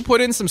 You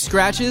put in some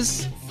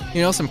scratches,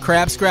 you know, some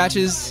crab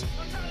scratches.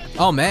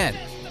 Oh man.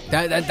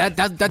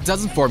 That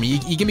does it for me.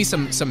 You give me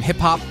some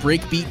hip-hop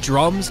breakbeat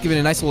drums, give it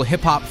a nice little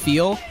hip-hop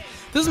feel.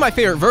 This is my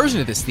favorite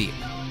version of this theme.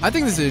 I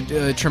think this is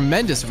a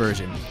tremendous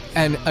version.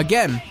 And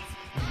again,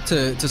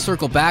 to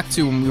circle back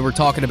to when we were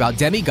talking about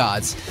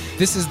demigods,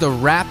 this is the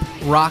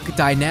rap-rock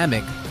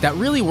dynamic that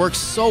really works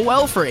so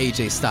well for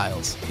AJ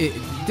Styles.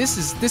 This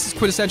is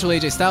quintessential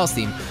AJ Styles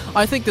theme.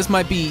 I think this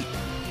might be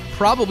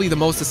probably the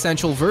most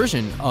essential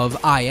version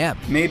of I Am.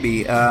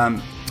 Maybe.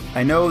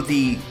 I know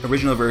the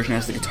original version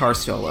has the guitar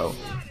solo.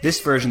 This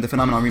version, the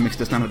Phenomenal Remix,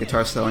 does not have a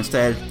guitar solo.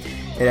 Instead,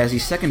 it has the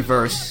second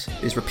verse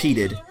is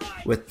repeated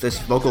with this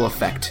vocal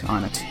effect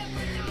on it.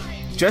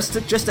 Just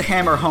to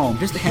hammer home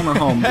the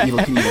Evel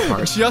Knievel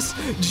part.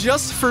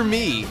 Just for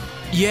me.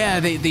 Yeah,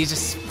 they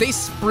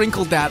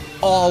sprinkled that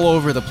all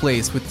over the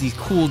place with these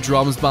cool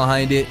drums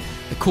behind it,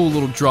 the cool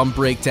little drum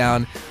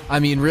breakdown. I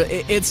mean,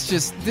 it's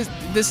just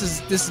this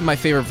is my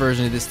favorite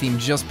version of this theme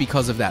just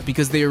because of that,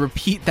 because they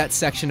repeat that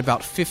section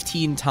about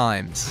 15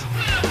 times.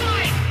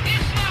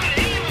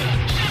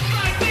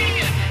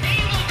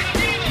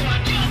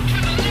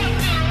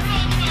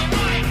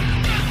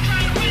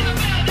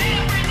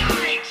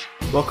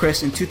 Well,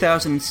 Chris, in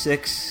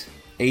 2006,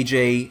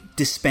 AJ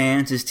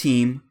disbands his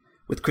team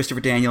with Christopher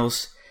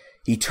Daniels.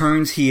 He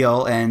turns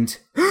heel and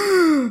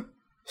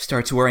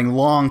starts wearing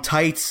long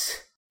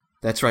tights.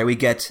 That's right, we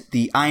get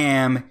the I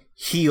Am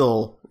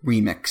Heel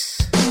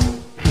remix.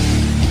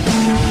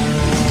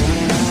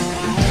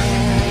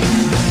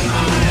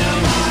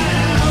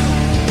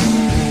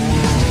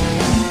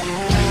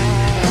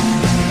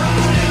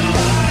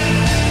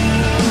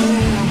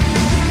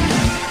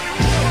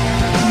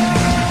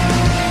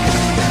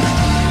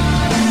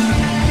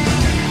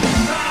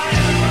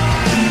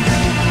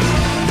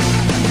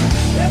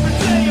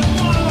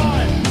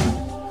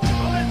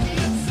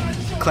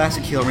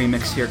 classic heel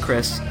remix here,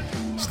 Chris.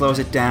 Slows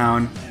it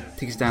down,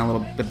 takes it down a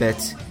little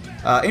bit.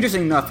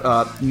 Interesting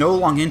enough, no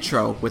long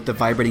intro with the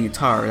vibrating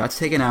guitar. That's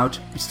taken out.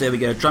 Instead, we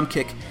get a drum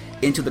kick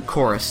into the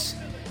chorus.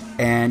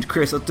 And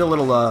Chris, let's do a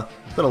little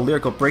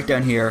lyrical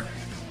breakdown here.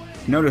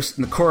 Notice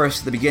in the chorus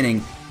at the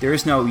beginning, there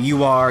is no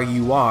you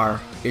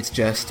are. It's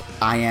just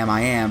I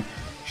am.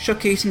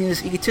 Showcasing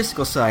his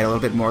egotistical side a little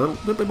bit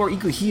more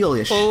ego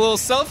heel-ish. A little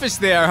selfish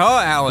there,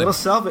 huh, Alan?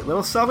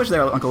 Little selfish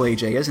there, Uncle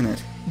AJ, isn't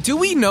it? Do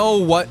we know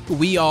what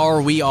we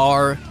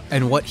are,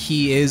 and what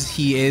he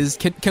is?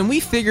 Can we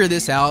figure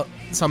this out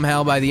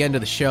somehow by the end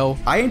of the show?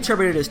 I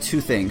interpret it as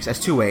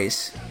two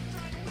ways.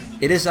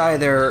 It is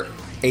either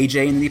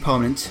AJ and the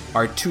opponent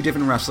are two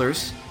different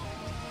wrestlers,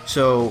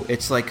 so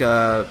it's like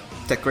a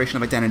declaration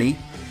of identity,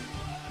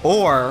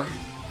 or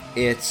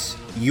it's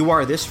you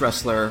are this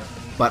wrestler,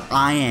 but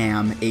I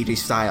am AJ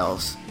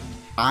Styles.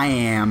 I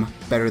am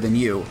better than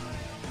you.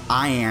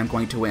 I am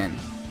going to win.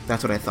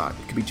 That's what I thought.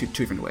 It could be two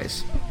different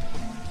ways.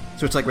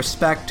 So it's like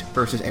respect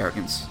versus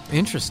arrogance.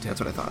 Interesting. That's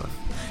what I thought of.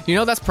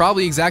 That's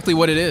probably exactly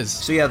what it is.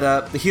 So yeah,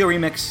 the heel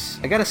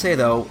remix, I gotta say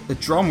though, the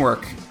drum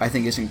work I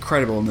think is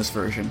incredible in this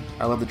version.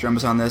 I love the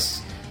drums on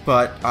this,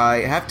 but I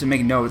have to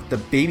make note the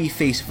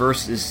babyface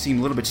verses seem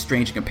a little bit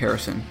strange in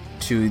comparison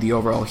to the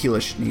overall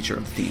heelish nature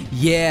of the theme.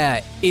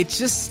 Yeah, it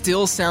just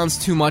still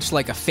sounds too much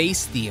like a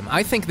face theme.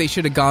 I think they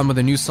should have gone with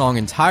a new song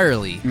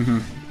entirely.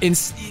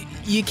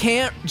 You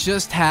can't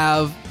just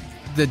have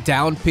the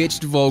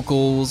down-pitched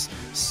vocals,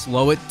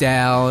 slow it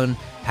down,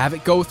 have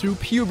it go through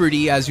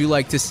puberty, as you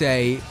like to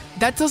say.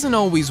 That doesn't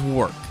always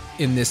work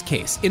in this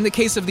case. In the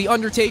case of The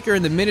Undertaker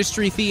and the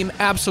Ministry theme,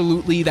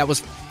 absolutely, that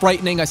was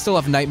frightening. I still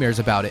have nightmares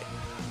about it.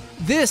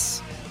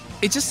 This,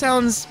 it just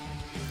sounds,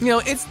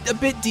 it's a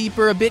bit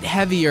deeper, a bit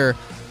heavier,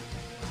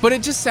 but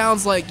it just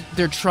sounds like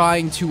they're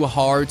trying too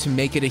hard to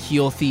make it a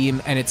heel theme,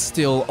 and it's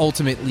still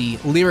ultimately,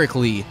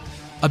 lyrically,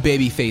 a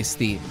babyface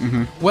theme.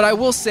 What I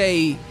will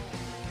say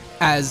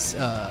as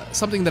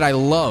something that I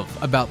love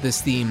about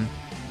this theme,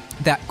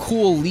 that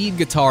cool lead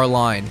guitar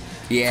line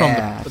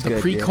from the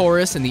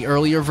pre-chorus and the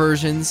earlier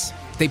versions,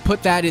 they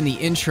put that in the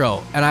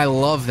intro, and I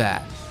love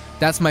that.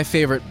 That's my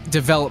favorite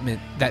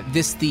development that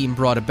this theme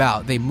brought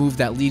about. They moved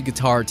that lead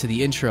guitar to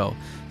the intro.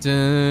 I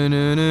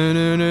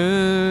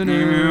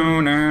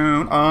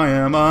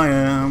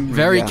am.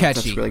 Very catchy.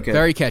 That's really good.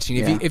 Very catchy.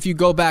 Yeah. If you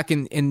go back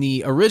in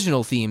the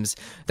original themes,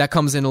 that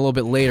comes in a little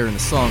bit later in the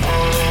song.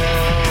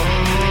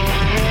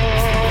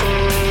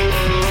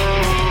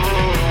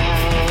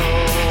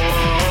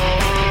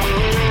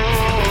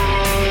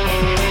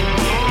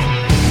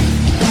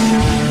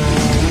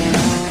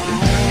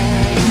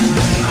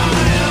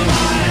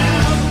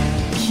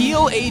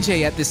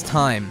 AJ at this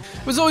time,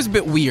 it was always a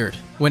bit weird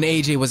when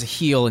AJ was a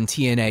heel in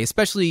TNA,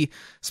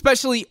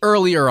 especially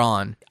earlier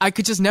on. I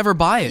could just never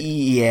buy it.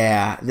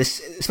 Yeah,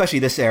 especially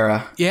this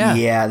era.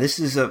 Yeah, this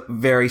is a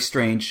very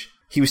strange.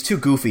 He was too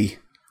goofy.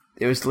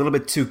 It was a little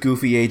bit too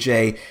goofy,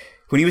 AJ.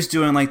 When he was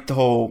doing like the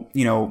whole,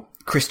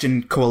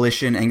 Christian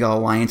Coalition Angle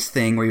Alliance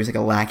thing where he was like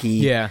a lackey.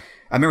 Yeah.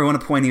 I remember at one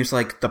point he was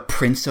like the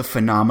Prince of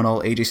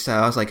Phenomenal, AJ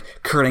Styles.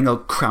 Like Kurt Angle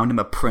crowned him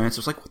a prince. It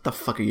was like, what the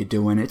fuck are you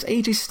doing? It's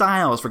AJ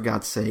Styles, for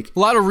God's sake. A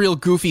lot of real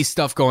goofy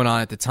stuff going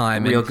on at the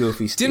time. Real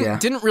goofy stuff.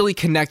 Didn't really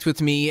connect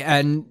with me,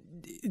 and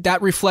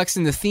that reflects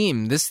in the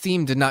theme. This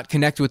theme did not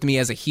connect with me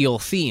as a heel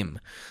theme.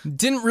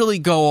 Didn't really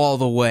go all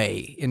the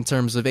way in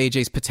terms of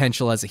AJ's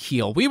potential as a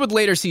heel. We would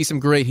later see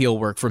some great heel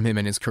work from him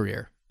in his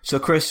career. So,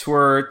 Chris,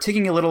 we're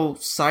taking a little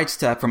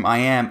sidestep from I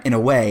Am in a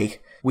way.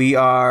 We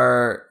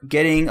are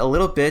getting a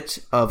little bit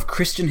of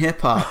Christian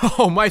hip-hop.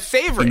 Oh, my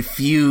favorite.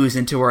 Infused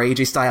into our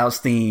AJ Styles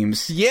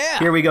themes. Yeah.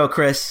 Here we go,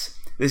 Chris.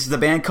 This is the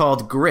band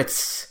called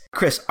Grits.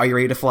 Chris, are you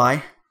ready to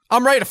fly?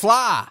 I'm ready to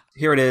fly.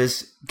 Here it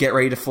is. Get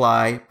Ready to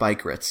Fly by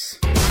Grits.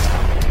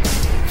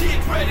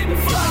 Get ready to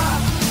fly.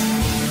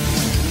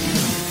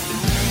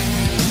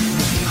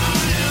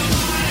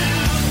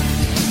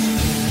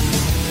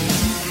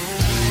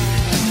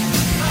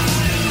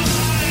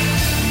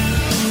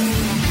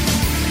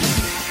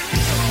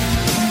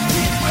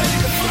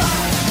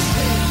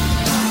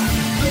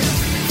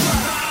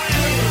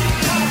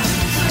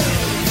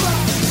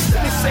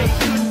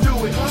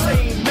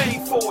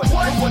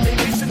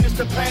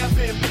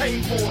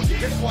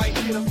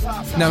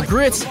 Now,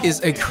 Grits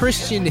is a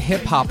Christian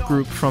hip-hop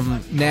group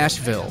from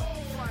Nashville,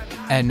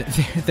 and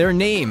their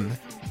name,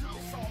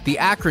 the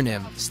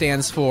acronym,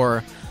 stands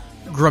for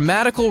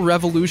Grammatical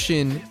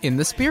Revolution in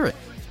the Spirit.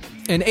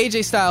 And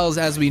AJ Styles,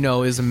 as we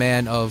know, is a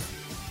man of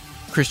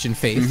Christian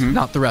faith,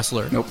 not the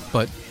wrestler,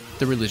 but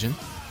the religion.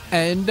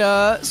 And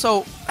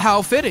so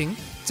how fitting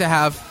to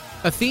have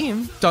a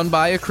theme done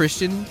by a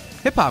Christian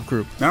hip-hop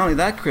group. Not only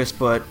that, Chris,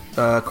 but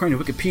according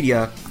to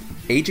Wikipedia,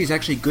 AJ's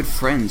actually good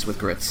friends with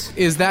Grits.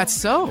 Is that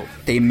so?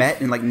 They met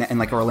in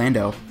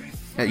Orlando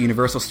at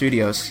Universal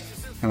Studios,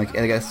 and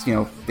I guess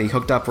they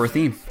hooked up for a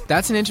theme.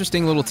 That's an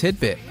interesting little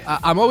tidbit.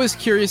 I'm always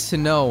curious to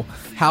know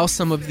how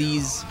some of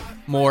these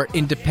more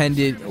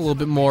independent, a little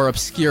bit more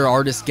obscure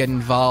artists get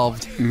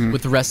involved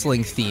with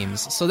wrestling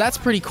themes. So that's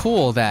pretty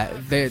cool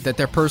that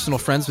they're personal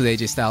friends with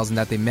AJ Styles and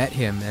that they met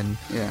him. And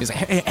he's like,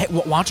 hey,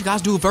 why don't you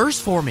guys do a verse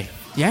for me?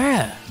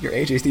 Yeah. Your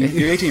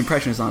AJ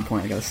impression is on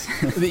point, I guess.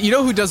 You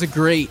know who does a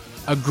great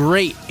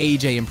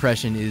AJ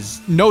impression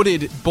is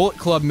noted Bullet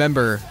Club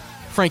member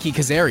Frankie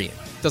Kazarian.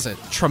 Does a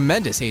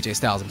tremendous AJ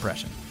Styles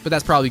impression. But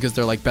that's probably because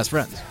they're like best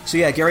friends. So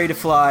yeah, Get Ready to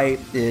Fly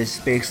is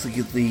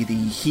basically the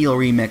heel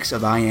remix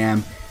of I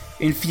Am,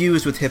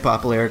 infused with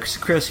hip-hop lyrics.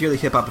 Chris, you're the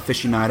hip-hop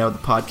aficionado of the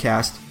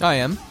podcast. I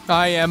am.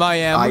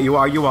 You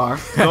are.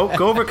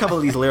 Go over a couple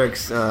of these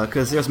lyrics,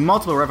 because there's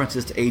multiple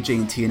references to AJ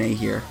and TNA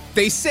here.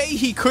 They say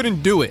he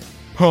couldn't do it.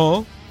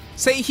 Huh?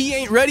 Say he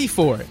ain't ready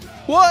for it.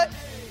 What?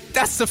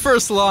 That's the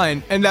first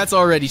line, and that's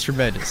already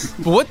tremendous.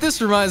 But what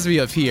this reminds me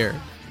of here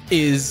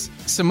is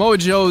Samoa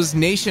Joe's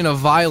Nation of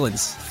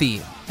Violence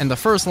theme. And the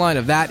first line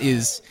of that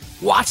is,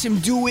 watch him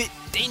do it,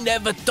 they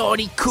never thought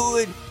he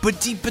could,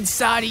 but deep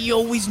inside he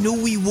always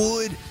knew he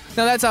would.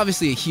 Now that's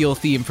obviously a heel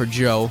theme for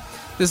Joe.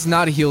 This is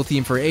not a heel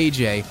theme for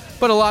AJ,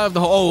 but a lot of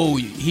the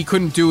he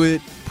couldn't do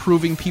it,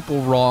 proving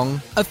people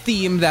wrong, a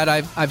theme that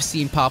I've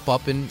seen pop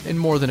up in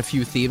more than a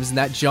few themes, and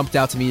that jumped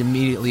out to me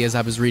immediately as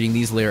I was reading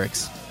these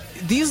lyrics.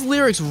 These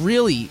lyrics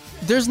really,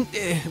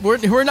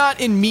 we're not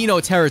in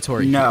Mino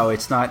territory. No,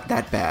 it's not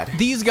that bad.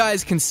 These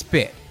guys can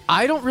spit.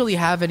 I don't really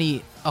have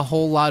a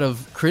whole lot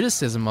of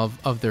criticism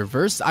of their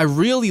verse. I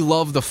really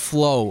love the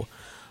flow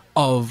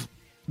of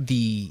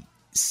the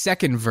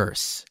second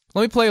verse.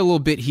 Let me play a little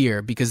bit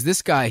here, because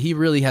this guy, he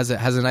really has a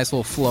nice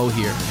little flow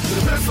here.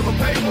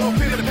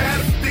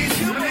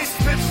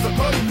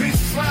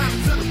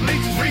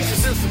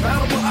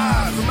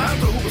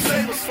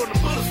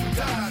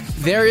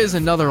 There is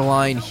another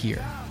line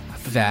here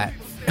that...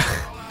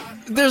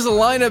 There's a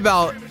line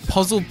about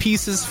puzzle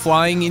pieces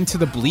flying into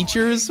the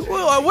bleachers.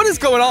 What is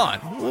going on?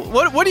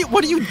 What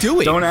are you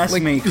doing? Don't ask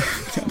me.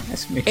 Don't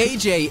ask me.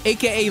 AJ,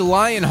 aka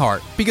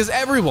Lionheart, because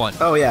everyone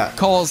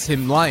calls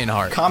him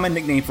Lionheart. Common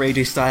nickname for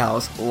AJ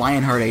Styles,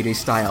 Lionheart AJ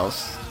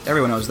Styles.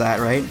 Everyone knows that,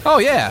 right? Oh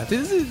yeah,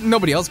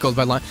 nobody else goes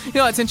by Lion. You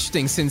know, it's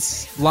interesting,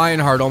 since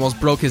Lionheart almost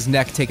broke his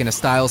neck taking a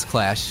Styles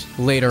clash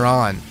later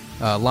on.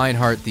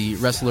 Lionheart, the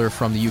wrestler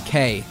from the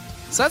UK.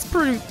 So that's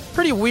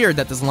pretty weird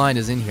that this line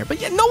is in here.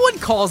 But yeah, no one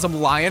calls him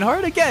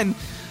Lionheart. Again,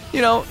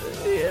 you know,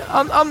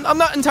 I'm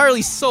not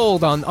entirely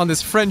sold on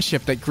this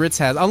friendship that Grits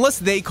has, unless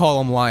they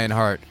call him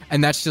Lionheart,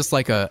 and that's just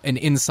like an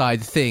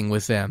inside thing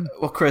with them.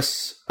 Well,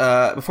 Chris,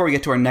 before we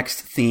get to our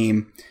next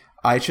theme,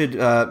 I should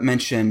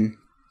mention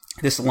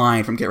this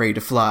line from Get Ready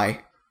to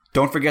Fly.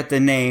 Don't forget the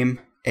name,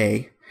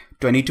 A.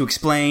 Do I need to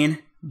explain?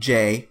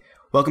 J.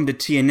 Welcome to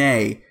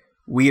TNA.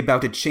 We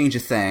about to change a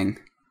thing.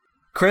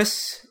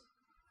 Chris,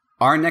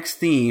 our next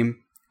theme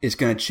is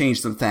going to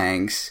change some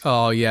things.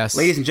 Oh, yes.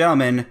 Ladies and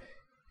gentlemen,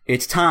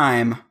 it's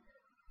time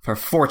for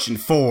Fortune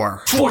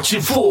 4.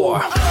 Fortune 4.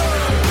 Fortune 4.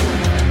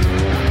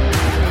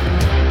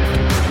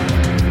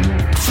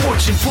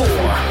 Fortune 4.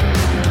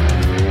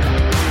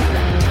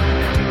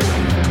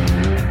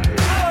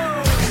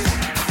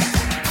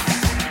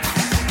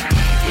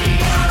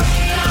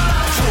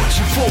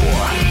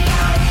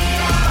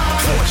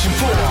 Fortune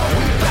 4.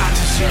 We about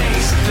to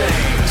change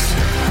things.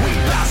 We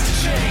about to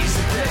change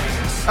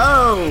things.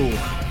 Oh!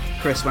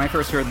 Chris, when I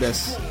first heard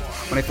this,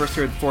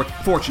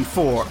 Fortune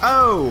 4,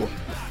 oh!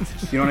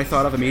 You know what I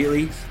thought of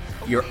immediately?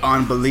 You're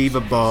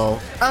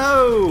unbelievable.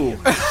 Oh!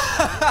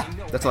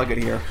 That's all I could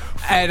hear.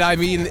 And I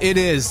mean, it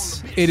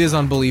is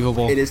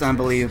unbelievable. It is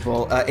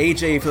unbelievable.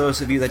 AJ, for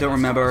those of you that don't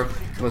remember,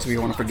 for those of you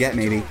who want to forget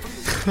maybe,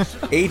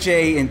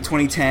 AJ in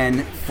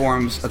 2010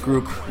 forms a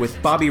group with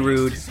Bobby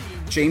Roode,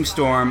 James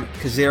Storm,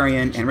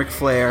 Kazarian, and Ric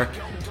Flair,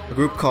 a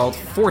group called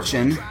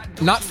Fortune.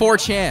 Not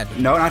 4chan.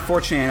 No, not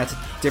 4chan. That's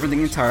a different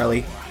thing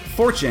entirely.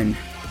 Fortune.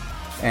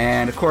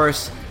 And, of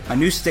course, a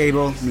new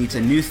stable needs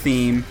a new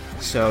theme,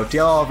 so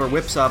Dale Oliver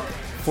whips up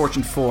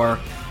Fortune 4,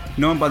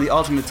 known by the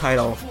alternate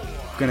title,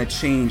 Gonna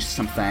Change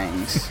Some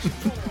Things,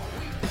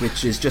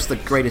 which is just the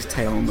greatest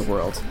title in the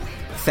world.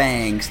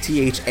 Thangs,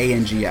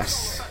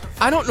 Thangs.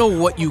 I don't know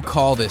what you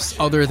call this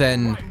other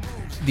than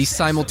the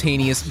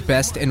simultaneous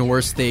best and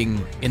worst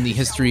thing in the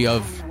history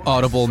of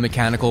audible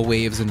mechanical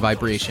waves and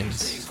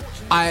vibrations.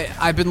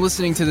 I've been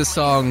listening to this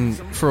song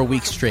for a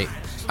week straight.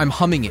 I'm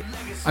humming it.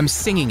 I'm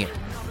singing it.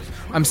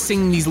 I'm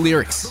singing these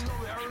lyrics.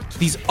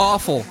 These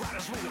awful,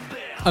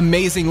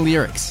 amazing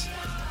lyrics.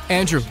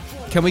 Andrew,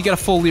 can we get a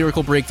full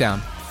lyrical breakdown?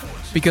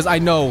 Because I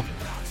know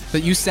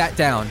that you sat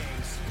down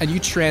and you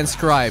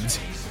transcribed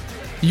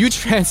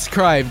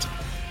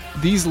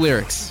these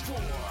lyrics,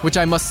 which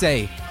I must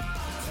say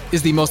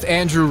is the most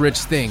Andrew Rich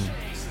thing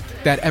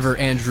that ever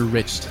Andrew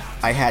Riched.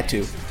 I had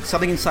to.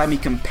 Something inside me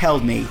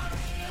compelled me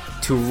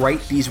to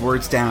write these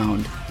words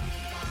down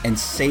and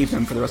save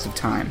them for the rest of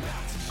time.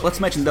 Let's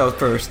mention, though,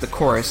 first, the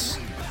chorus.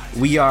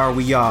 We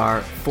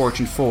are,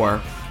 Fortune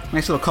 4.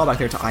 Nice little callback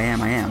there to I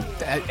Am.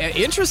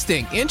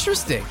 Interesting.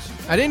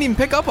 I didn't even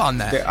pick up on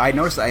that. I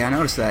noticed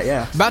that,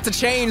 yeah. About to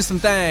change some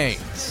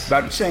things.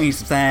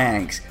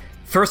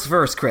 First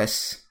verse,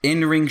 Chris.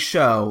 In-ring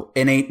show,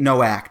 it ain't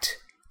no act.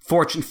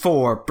 Fortune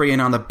 4, bringing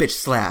on the bitch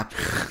slap.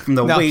 From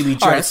the way we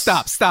dress. All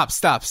right,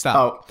 stop.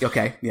 Oh,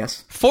 okay,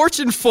 yes.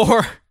 Fortune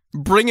 4,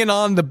 bringing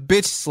on the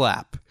bitch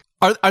slap.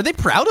 Are they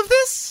proud of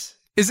this?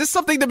 Is this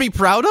something to be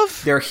proud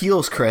of? They're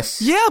heels,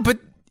 Chris. Yeah, but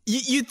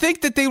you'd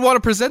think that they want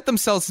to present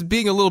themselves as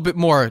being a little bit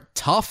more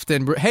tough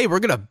than, hey,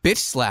 we're going to bitch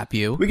slap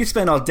you. We could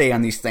spend all day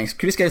on these things.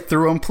 Could we just get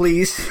through them,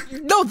 please?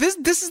 No,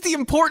 this is the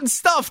important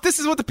stuff. This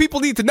is what the people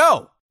need to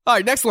know. All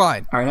right, next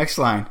line.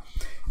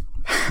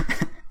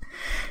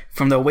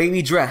 From the way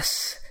we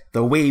dress,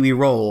 the way we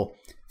roll,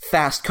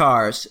 fast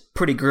cars,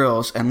 pretty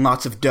girls, and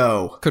lots of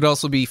dough. Could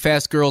also be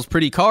fast girls,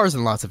 pretty cars,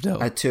 and lots of dough.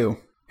 That too.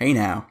 Hey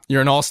now.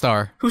 You're an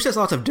all-star. Who says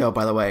lots of dough,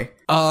 by the way?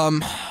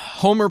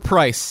 Homer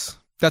Price.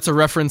 That's a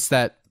reference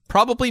that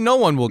probably no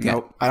one will get.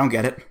 Nope, I don't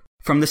get it.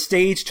 From the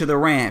stage to the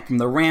ramp, from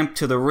the ramp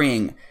to the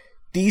ring,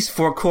 these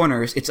four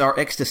corners, it's our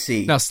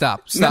ecstasy. Now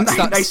stop right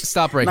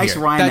here. Nice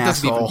rhyme, that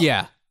asshole.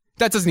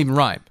 That doesn't even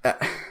rhyme.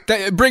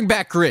 Bring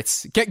back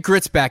Grits. Get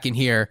Grits back in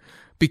here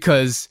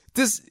because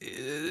this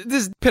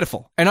is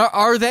pitiful. And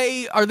are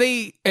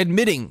they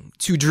admitting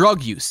to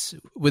drug use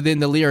within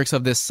the lyrics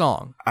of this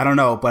song? I don't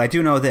know, but I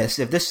do know this.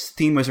 If this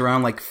theme was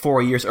around like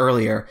 4 years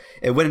earlier,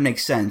 it wouldn't make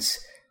sense.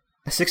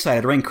 A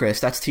six-sided ring, Chris,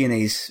 that's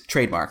TNA's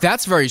trademark.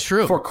 That's very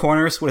true. Four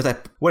corners, what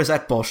is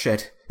that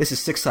bullshit? This is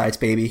six sides,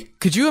 baby.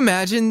 Could you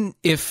imagine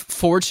if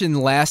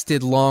Fortune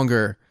lasted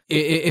longer?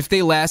 If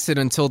they lasted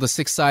until the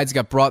six sides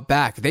got brought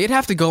back, they'd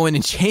have to go in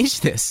and change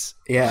this.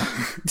 Yeah.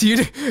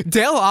 Dude,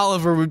 Dale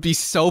Oliver would be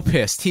so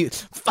pissed.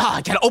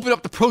 I gotta open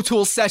up the Pro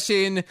Tools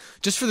session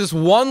just for this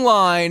one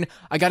line.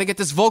 I gotta get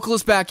this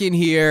vocalist back in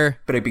here.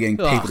 Better be getting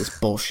paid for this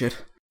bullshit.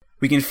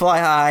 We can fly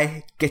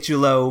high, get you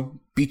low,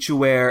 beat you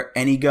where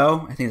any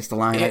go. I think that's the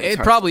line. It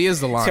probably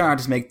is the line. It's hard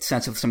to just make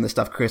sense of some of the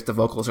stuff, Chris. The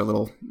vocals are a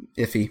little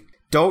iffy.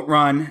 Don't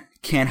run,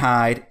 can't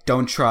hide,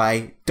 don't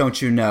try,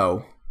 don't you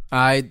know.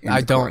 I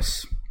don't.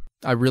 Chorus.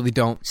 I really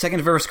don't.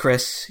 Second verse,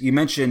 Chris. You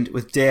mentioned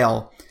with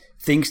Dale,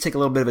 things take a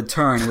little bit of a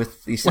turn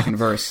with the second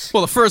verse.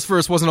 Well, the first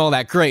verse wasn't all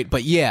that great,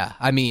 but yeah,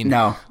 I mean,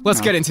 let's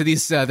get into the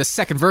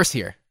second verse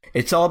here.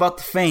 It's all about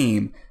the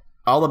fame,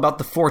 all about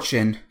the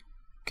fortune.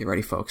 Get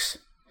ready, folks.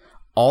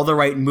 All the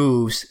right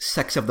moves,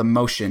 sex of the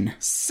motion.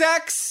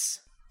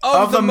 Sex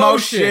of the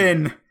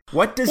motion.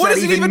 What does that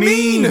even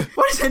mean?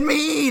 What does it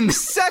mean?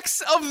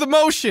 Sex of the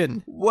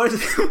motion. What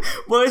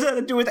does that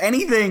to do with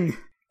anything?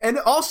 And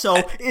also,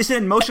 is it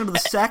in motion of the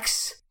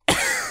sex?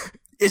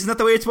 Isn't that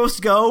the way it's supposed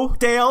to go,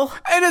 Dale?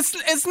 And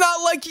it's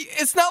not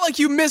like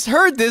you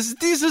misheard this.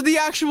 These are the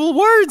actual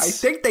words. I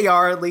think they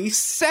are, at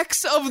least.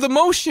 Sex of the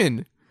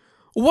motion.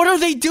 What are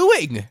they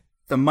doing?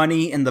 The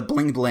money and the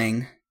bling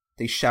bling,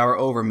 they shower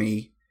over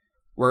me.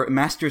 We're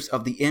masters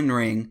of the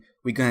in-ring.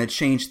 We're gonna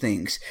change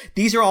things.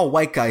 These are all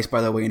white guys, by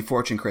the way, in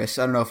Fortune, Chris.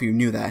 I don't know if you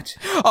knew that.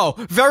 Oh,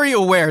 very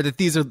aware that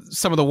these are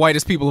some of the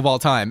whitest people of all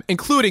time,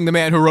 including the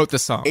man who wrote the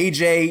song.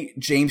 AJ,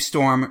 James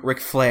Storm, Ric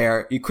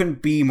Flair. You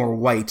couldn't be more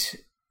white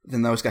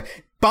than those guys.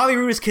 Bobby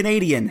Roode is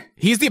Canadian.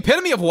 He's the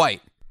epitome of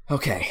white.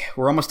 Okay,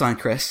 we're almost done,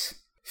 Chris.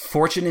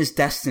 Fortune is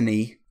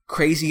destiny.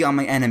 Crazy on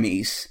my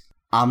enemies.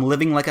 I'm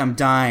living like I'm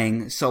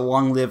dying, so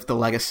long live the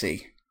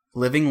legacy.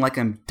 Living like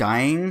I'm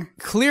dying?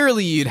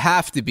 Clearly you'd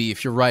have to be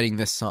if you're writing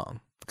this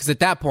song. Because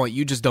at that point,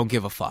 you just don't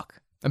give a fuck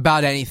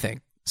about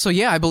anything. So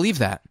yeah, I believe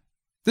that.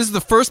 This is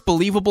the first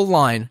believable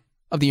line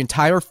of the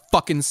entire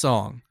fucking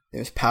song.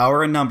 There's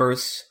power in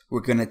numbers. We're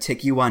gonna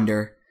take you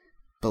under.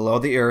 Below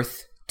the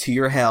earth, to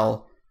your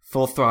hell.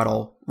 Full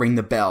throttle, ring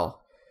the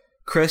bell.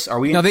 Chris, are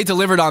we... No, they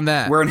delivered on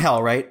that. We're in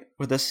hell, right?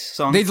 With this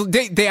song?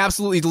 They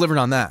absolutely delivered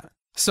on that.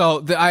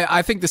 So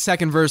I think the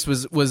second verse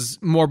was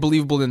more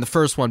believable than the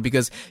first one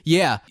because,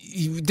 yeah,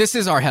 this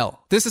is our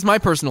hell. This is my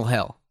personal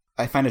hell.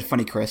 I find it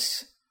funny,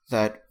 Chris,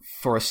 that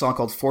for a song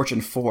called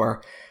Fortune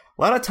 4,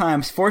 a lot of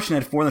times Fortune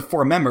had more than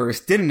 4 members,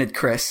 didn't it,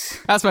 Chris?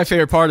 That's my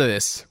favorite part of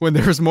this, when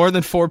there was more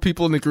than 4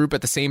 people in the group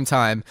at the same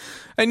time,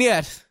 and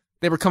yet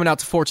they were coming out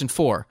to Fortune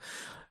 4.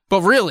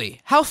 But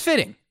really, how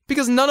fitting,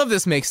 because none of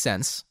this makes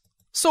sense.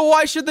 So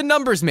why should the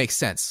numbers make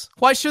sense?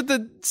 Why should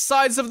the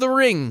sides of the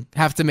ring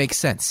have to make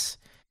sense?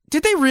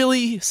 Did they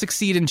really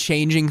succeed in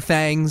changing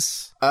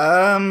things?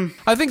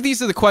 I think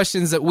these are the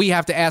questions that we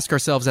have to ask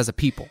ourselves as a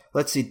people.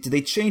 Let's see, did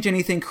they change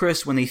anything,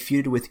 Chris, when they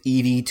feuded with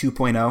EV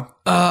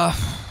 2.0?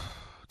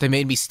 They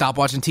made me stop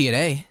watching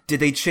TNA.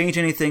 Did they change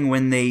anything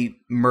when they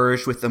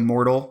merged with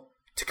Immortal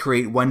to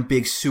create one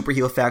big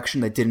superhero faction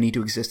that didn't need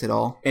to exist at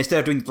all? Instead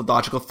of doing the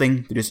logical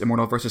thing, they just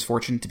Immortal versus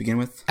Fortune to begin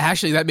with?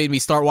 Actually, that made me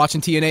start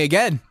watching TNA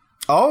again.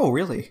 Oh,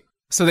 really?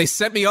 So they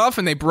sent me off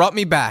and they brought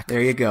me back.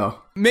 There you go.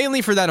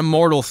 Mainly for that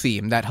Immortal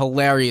theme, that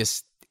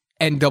hilarious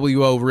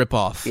NWO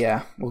ripoff.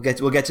 Yeah, we'll get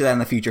to that in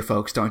the future,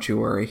 folks. Don't you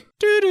worry.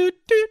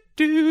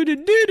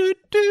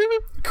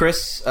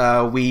 Chris,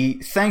 we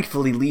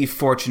thankfully leave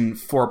Fortune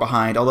 4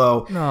 behind.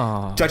 Although,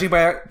 judging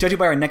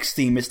by our next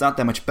theme, it's not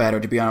that much better,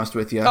 to be honest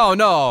with you. Oh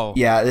no!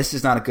 Yeah, this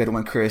is not a good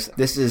one, Chris.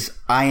 This is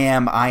I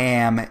Am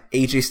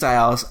AJ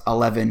Styles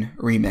 11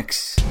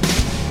 remix.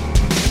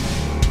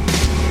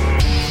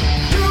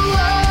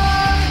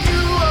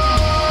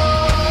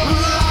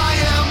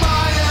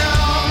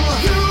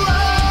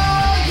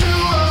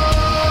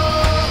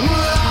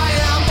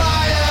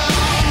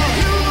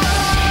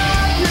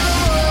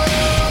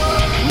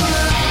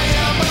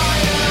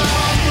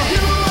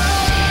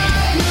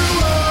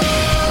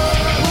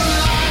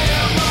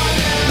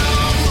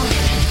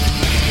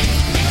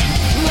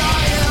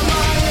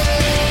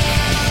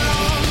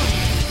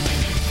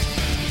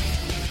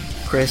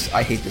 Chris,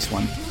 I hate this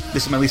one.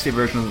 This is my least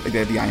favorite version of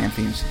the I Am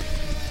themes.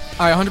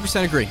 I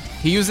 100% agree.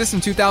 He used this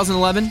in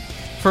 2011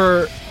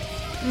 for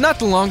not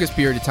the longest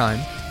period of time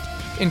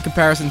in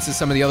comparison to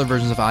some of the other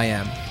versions of I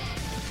Am.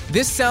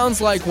 This sounds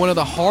like one of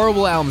the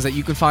horrible albums that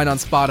you can find on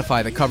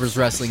Spotify that covers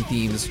wrestling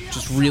themes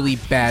just really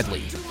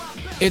badly.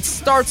 It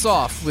starts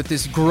off with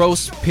this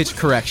gross pitch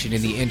correction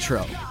in the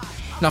intro.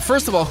 Now,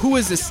 first of all, who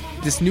is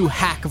this new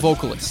hack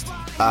vocalist?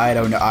 I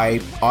don't know. I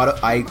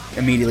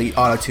immediately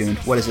auto-tuned.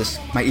 What is this?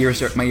 My ears.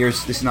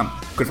 This is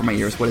not good for my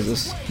ears. What is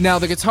this? Now,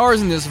 the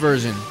guitars in this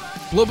version,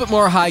 a little bit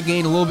more high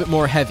gain, a little bit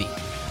more heavy.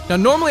 Now,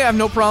 normally I have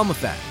no problem with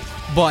that,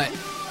 but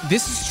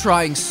this is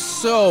trying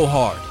so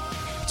hard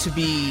to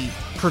be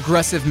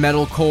progressive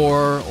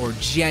metalcore or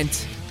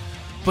gent,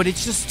 but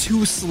it's just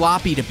too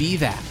sloppy to be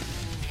that.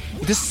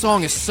 This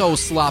song is so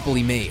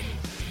sloppily made,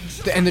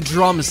 and the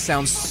drums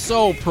sound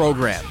so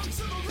programmed,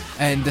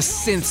 and the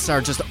synths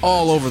are just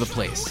all over the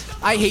place.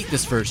 I hate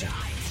this version.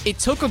 It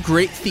took a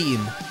great theme,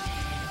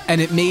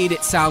 and it made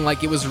it sound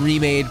like it was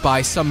remade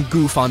by some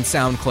goof on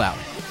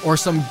SoundCloud, or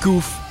some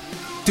goof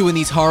doing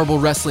these horrible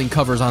wrestling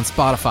covers on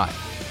Spotify.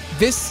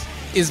 This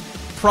is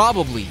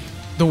probably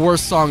the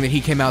worst song that he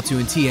came out to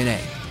in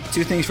TNA.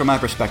 Two things from my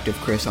perspective,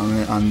 Chris, on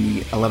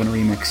the 11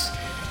 remix.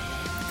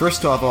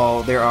 First of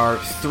all, there are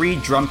 3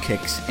 drum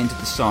kicks into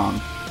the song.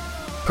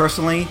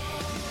 Personally,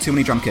 too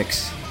many drum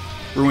kicks.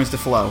 Ruins the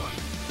flow.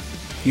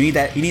 You need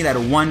that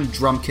one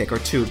drum kick or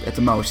 2 at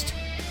the most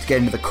to get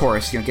into the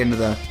chorus. Get into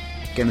the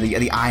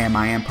I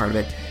am part of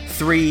it.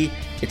 3,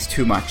 it's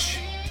too much.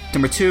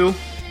 Number 2,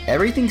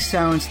 everything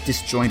sounds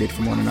disjointed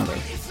from one another.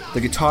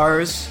 The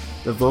guitars,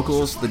 the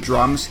vocals, the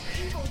drums,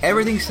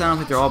 everything sounds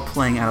like they're all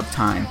playing out of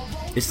time.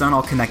 It's not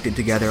all connected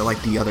together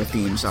like the other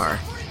themes are.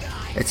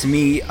 And to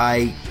me,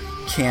 I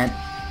can't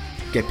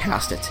get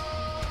past it.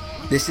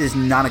 This is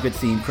not a good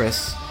theme,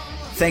 Chris.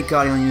 Thank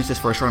God he only used this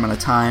for a short amount of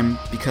time,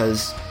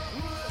 because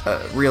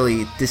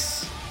really,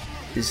 this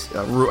is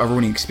a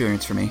ruining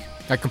experience for me.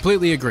 I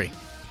completely agree.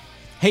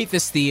 Hate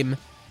this theme.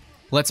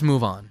 Let's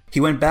move on.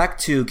 He went back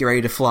to Get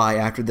Ready to Fly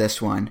after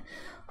this one,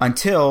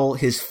 until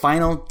his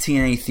final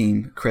TNA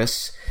theme,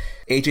 Chris.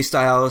 AJ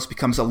Styles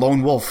becomes a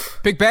lone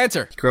wolf. Big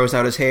banter. He grows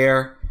out his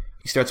hair.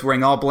 He starts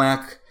wearing all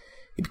black.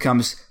 He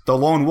becomes the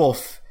lone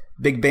wolf.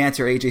 Big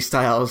banter, AJ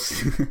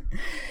Styles.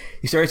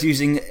 He starts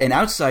using an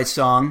Outside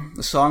song,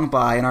 a song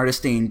by an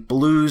artist named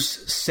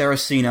Blues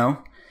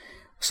Saraceno, a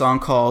song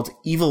called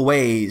Evil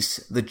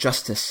Ways, the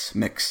Justice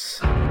Mix.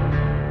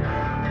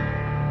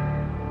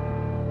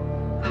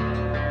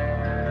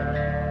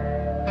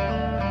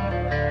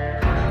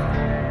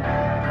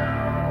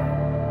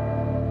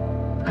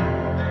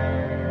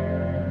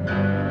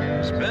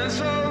 It's been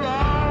so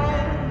long,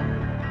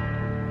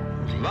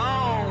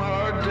 long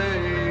hard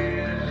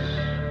days.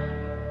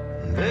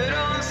 They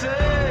don't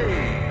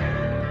say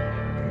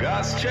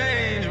God's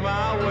changed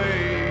my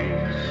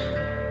ways,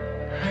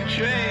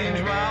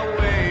 change my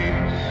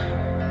ways,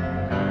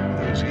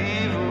 those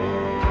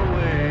evil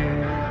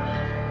ways.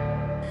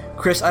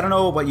 Chris, I don't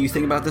know what you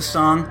think about this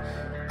song.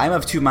 I'm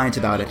of 2 minds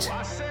about it.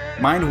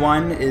 Mind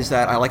 1 is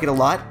that I like it a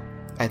lot.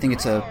 I think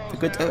it's a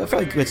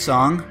fairly good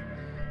song.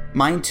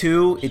 Mind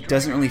 2, it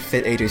doesn't really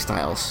fit AJ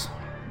Styles.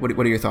 What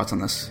are your thoughts on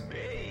this?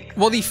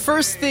 Well, the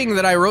first thing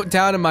that I wrote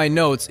down in my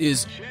notes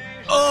is,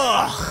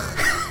 ugh.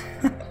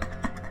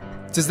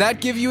 Does that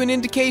give you an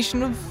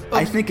indication of...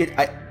 I think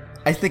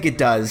it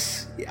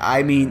does.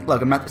 I mean,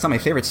 look, it's not my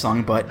favorite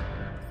song, but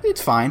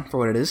it's fine for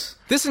what it is.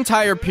 This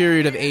entire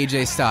period of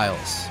AJ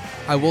Styles,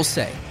 I will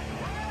say,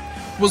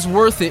 was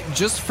worth it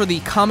just for the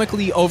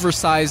comically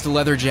oversized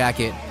leather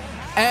jacket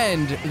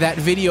and that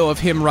video of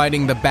him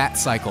riding the Bat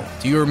Cycle.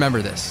 Do you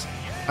remember this?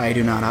 I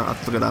do not. I'll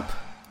look it up.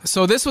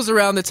 So this was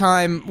around the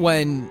time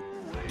when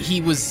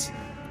he was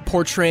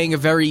portraying a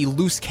very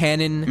loose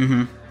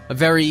cannon, a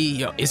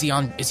very, is he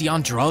on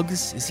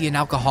drugs? Is he an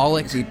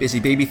alcoholic? Is he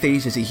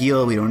babyface? Is he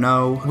heel? We don't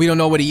know. We don't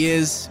know what he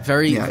is. Is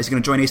he going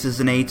to join Aces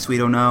and Eights? We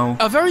don't know.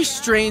 A very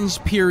strange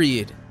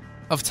period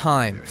of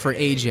time for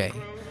AJ,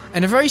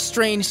 and a very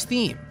strange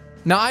theme.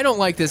 Now, I don't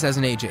like this as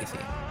an AJ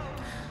theme.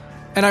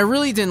 And I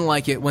really didn't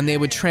like it when they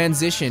would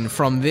transition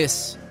from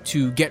this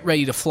to Get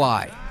Ready to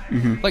Fly.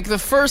 Like, the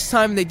first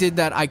time they did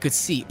that, I could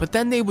see. But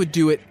then they would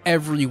do it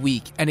every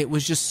week, and it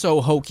was just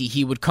so hokey.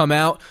 He would come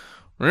out,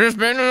 it's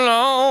been a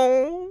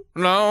long,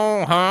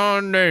 long,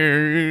 hard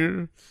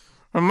day.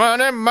 And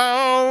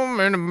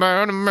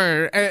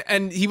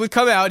he would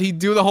come out, he'd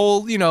do the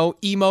whole,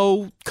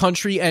 emo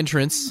country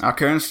entrance. I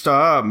can't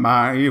stop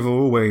my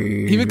evil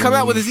ways. He would come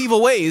out with his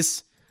evil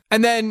ways,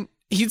 and then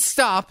he'd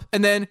stop,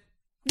 and then,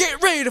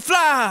 get ready to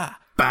fly!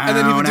 And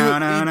then he would he'd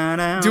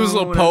do his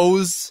little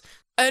pose.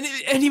 And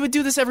he would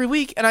do this every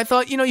week, and I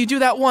thought, you do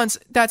that once,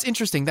 that's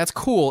interesting, that's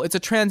cool. It's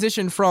a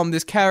transition from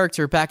this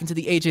character back into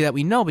the AJ that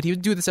we know, but he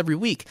would do this every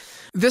week.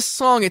 This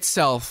song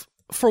itself,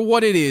 for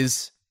what it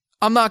is,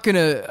 I'm not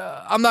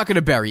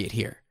gonna bury it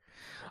here.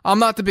 I'm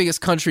not the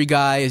biggest country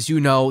guy, as you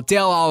know.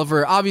 Dale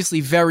Oliver, obviously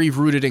very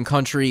rooted in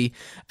country,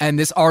 and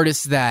this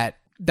artist that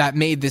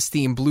made this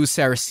theme, Blue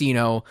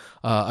Saraceno,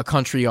 a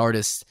country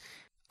artist,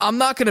 I'm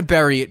not going to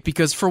bury it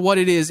because for what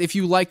it is, if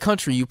you like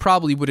country, you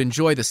probably would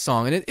enjoy the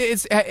song. And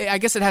I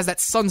guess it has that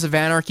Sons of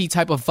Anarchy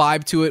type of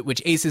vibe to it,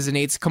 which Aces and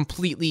Eights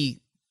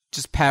completely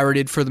just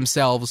parroted for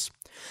themselves.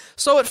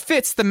 So it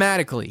fits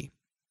thematically.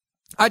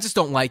 I just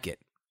don't like it.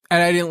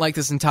 And I didn't like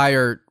this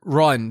entire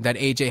run that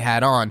AJ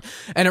had on.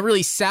 And it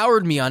really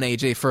soured me on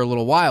AJ for a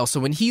little while.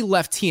 So when he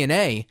left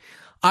TNA,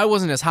 I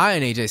wasn't as high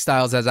on AJ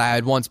Styles as I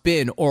had once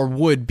been or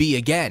would be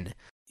again.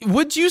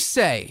 Would you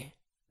say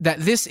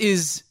that this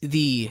is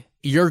the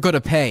You're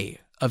Gonna Pay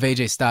of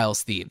AJ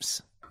Styles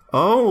themes?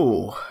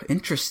 Oh,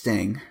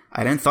 interesting.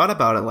 I didn't thought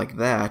about it like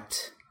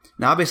that.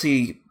 Now,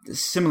 obviously,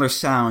 similar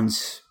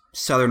sounds,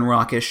 southern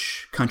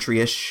rockish,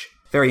 countryish.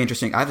 Very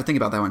interesting. I have to think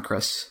about that one,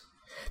 Chris.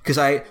 Because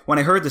when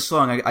I heard the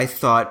song, I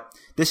thought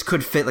this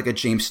could fit like a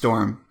James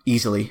Storm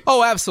easily.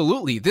 Oh,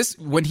 absolutely. This,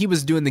 when he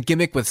was doing the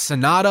gimmick with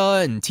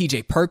Sonata and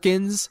TJ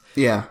Perkins.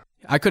 Yeah.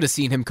 I could have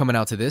seen him coming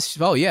out to this.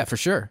 Oh, yeah, for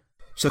sure.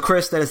 So,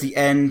 Chris, that is the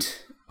end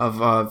of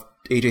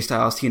AJ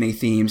Styles' TNA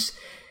themes.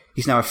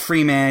 He's now a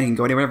free man. He can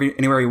go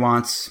anywhere he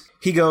wants.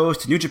 He goes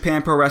to New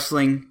Japan Pro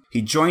Wrestling.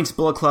 He joins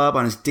Bullet Club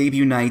on his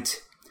debut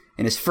night.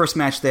 In his first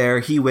match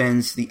there, he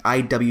wins the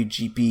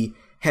IWGP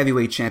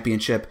Heavyweight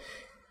Championship.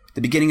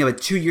 The beginning of a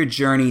 2-year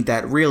journey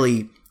that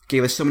really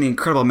gave us so many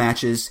incredible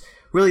matches.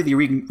 Really the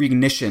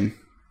reignition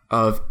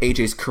of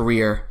AJ's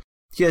career.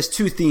 He has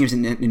 2 themes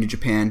in New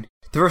Japan.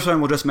 The first one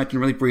we'll just mention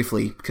really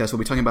briefly, because we'll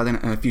be talking about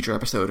that in a future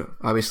episode,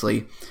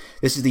 obviously.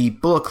 This is the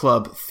Bullet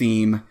Club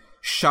theme,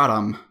 Shot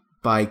 'em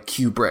by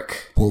Kubrick.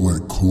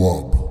 Bullet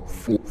Club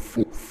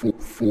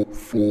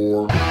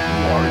for life.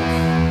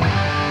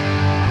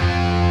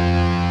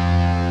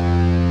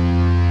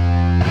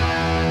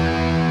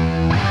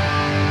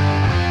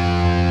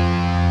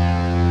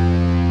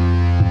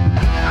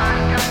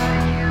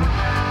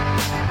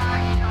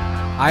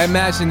 I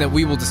imagine that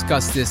we will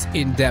discuss this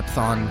in depth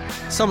on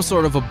some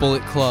sort of a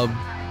Bullet Club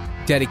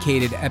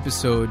dedicated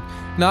episode.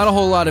 Not a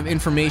whole lot of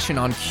information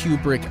on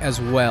Kubrick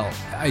as well.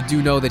 I do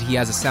know that he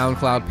has a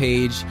SoundCloud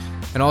page,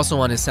 and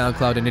also on his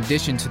SoundCloud, in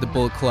addition to the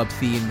Bullet Club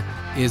theme,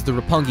 is the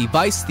Roppongi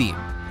Vice theme.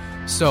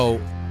 So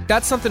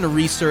that's something to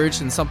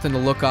research and something to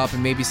look up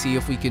and maybe see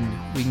if we can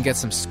get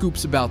some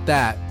scoops about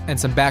that and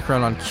some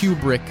background on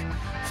Kubrick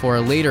for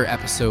a later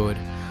episode.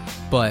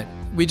 But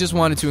we just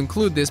wanted to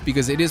include this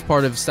because it is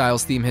part of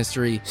Styles' theme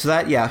history. So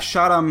that, yeah,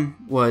 Shot 'em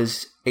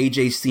was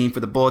AJ's theme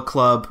for the Bullet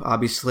Club,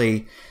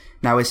 obviously.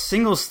 Now his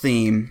singles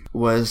theme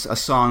was a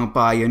song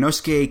by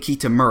Yonosuke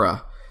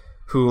Kitamura,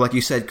 who, like you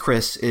said,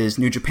 Chris, is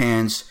New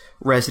Japan's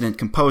resident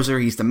composer.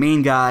 He's the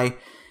main guy.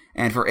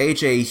 And for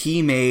AJ,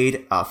 he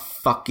made a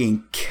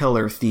fucking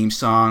killer theme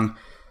song.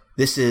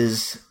 This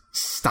is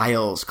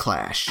Styles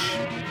Clash.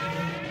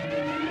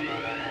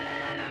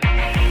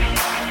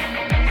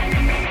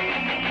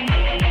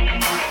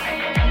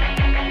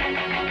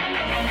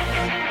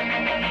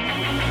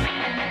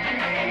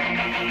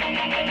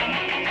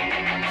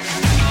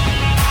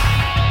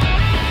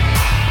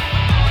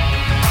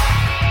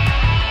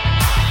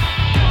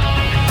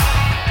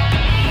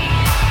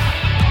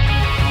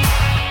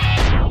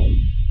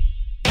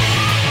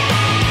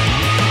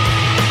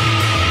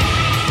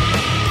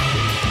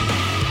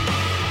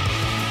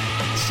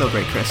 So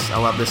great, Chris. I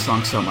love this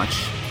song so much.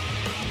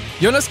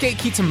 Yonosuke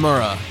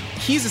Kitamura,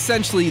 he's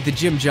essentially the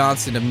Jim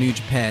Johnson of New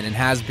Japan and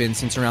has been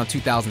since around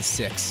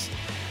 2006.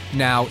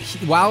 Now,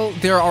 while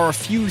there are a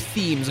few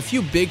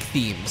big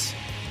themes,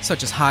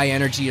 such as High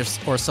Energy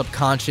or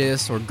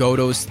Subconscious or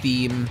Goto's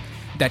theme,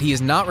 that he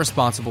is not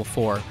responsible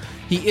for,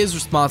 he is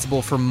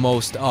responsible for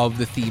most of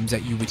the themes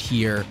that you would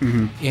hear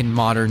in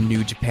modern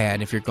New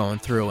Japan if you're going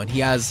through. And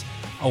he has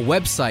a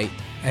website.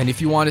 And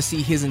if you want to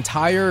see his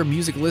entire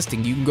music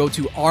listing, you can go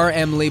to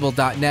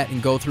rmlabel.net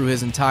and go through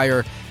his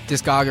entire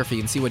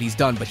discography and see what he's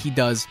done. But he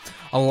does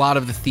a lot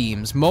of the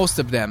themes, most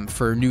of them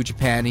for New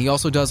Japan. He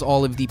also does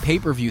all of the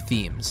pay-per-view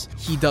themes.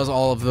 He does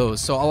all of those.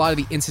 So a lot of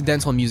the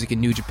incidental music in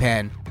New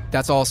Japan,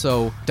 that's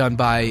also done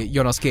by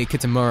Yonosuke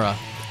Kitamura.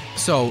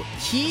 So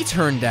he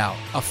turned out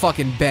a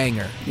fucking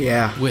banger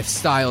with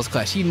Styles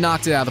Clash. He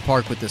knocked it out of the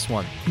park with this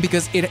one.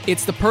 Because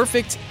it's the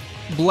perfect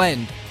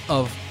blend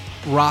of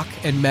rock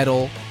and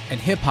metal and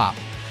hip-hop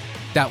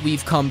that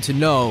we've come to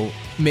know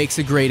makes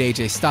a great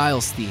AJ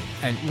Styles theme.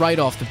 And right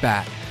off the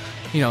bat,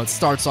 it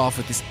starts off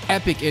with this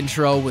epic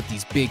intro with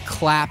these big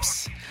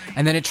claps,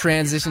 and then it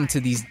transitions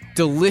to these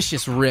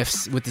delicious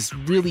riffs with this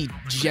really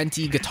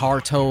genty guitar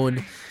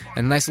tone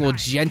and a nice little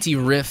genty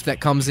riff that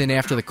comes in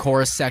after the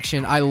chorus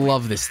section. I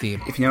love this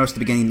theme. If you notice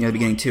near the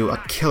beginning too, a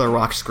killer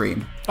rock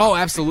scream. Oh,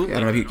 absolutely. I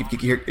don't know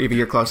if you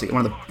hear closely.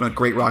 One of the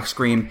great rock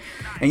scream.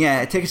 And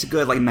yeah, it takes a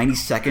good 90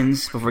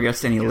 seconds before we get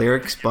to any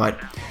lyrics, but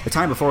the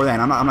time before that,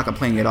 I'm not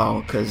complaining at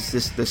all, because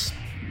this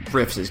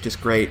riff is just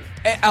great.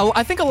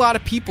 I think a lot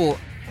of people,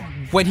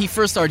 when he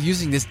first started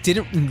using this,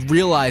 didn't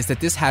realize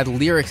that this had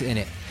lyrics in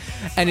it.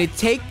 And it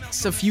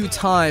takes a few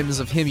times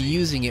of him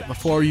using it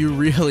before you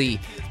really,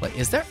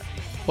 is there...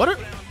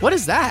 What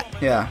is that?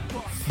 Yeah.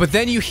 But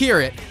then you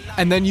hear it,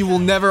 and then you will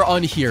never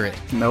unhear it.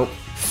 Nope.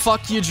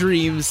 Fuck your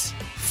dreams.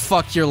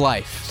 fuck your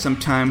life.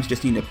 Sometimes you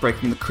just need a break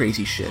from the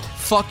crazy shit.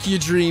 Fuck your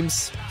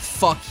dreams,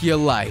 fuck your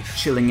life.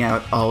 Chilling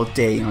out all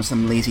day on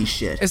some lazy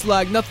shit. It's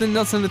like nothing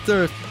else on the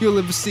earth you'll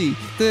ever see.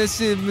 That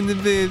shit.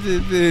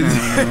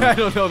 I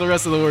don't know the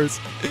rest of the words.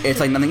 It's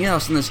like nothing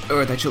else on this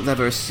earth that you'll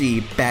ever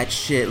see.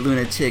 Batshit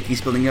lunatic,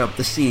 he's building up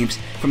the seams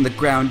from the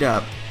ground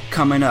up.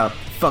 Coming up,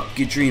 fuck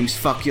your dreams,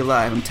 fuck your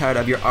life. I'm tired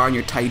of your R and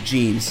your tight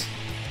jeans.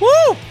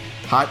 Woo!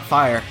 Hot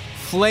fire.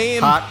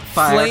 Hot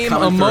fire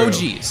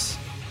emojis.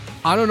 Through.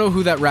 I don't know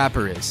who that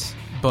rapper is,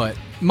 but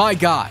my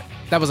God,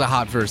 that was a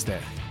hot verse there.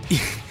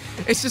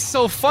 It's just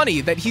so funny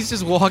that he's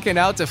just walking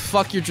out to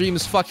fuck your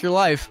dreams, fuck your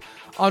life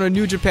on a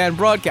New Japan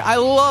broadcast. I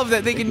love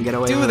that they can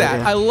do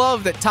that. I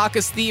love that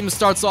Taka's theme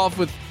starts off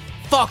with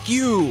fuck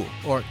you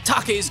or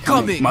Taka is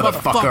coming,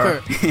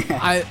 motherfucker.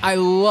 I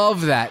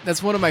love that.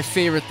 That's one of my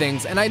favorite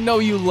things. And I know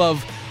you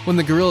love when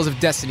the Gorillas of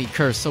Destiny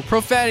curse. So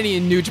profanity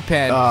in New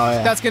Japan,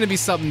 that's going to be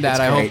something that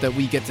I hope that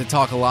we get to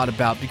talk a lot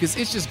about because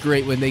it's just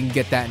great when they can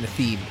get that in the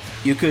theme.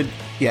 You could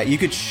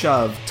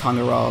shove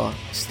Tongariro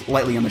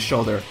slightly on the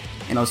shoulder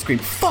and I'll scream,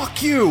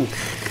 fuck you!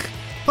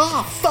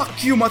 Ah,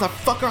 fuck you,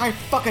 motherfucker! I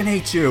fucking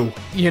hate you!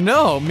 You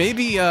know,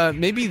 maybe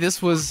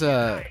this was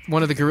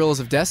one of the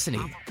Gorillas of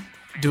Destiny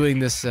doing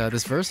this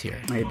verse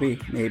here. Maybe.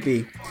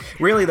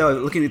 Really, though,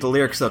 looking at the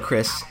lyrics, though,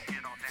 Chris,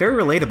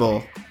 very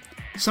relatable.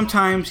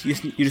 Sometimes you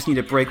just need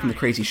a break from the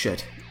crazy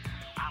shit.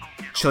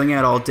 Chilling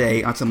out all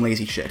day on some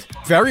lazy shit.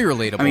 Very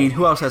relatable. I mean,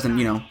 who else hasn't,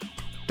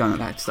 done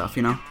that stuff,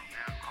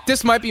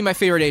 This might be my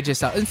favorite AJ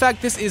Styles. In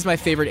fact, this is my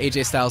favorite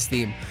AJ Styles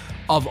theme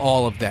of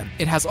all of them.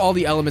 It has all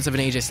the elements of an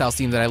AJ Styles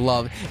theme that I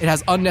love. It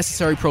has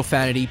unnecessary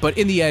profanity, but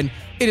in the end,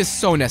 it is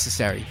so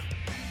necessary.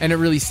 And it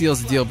really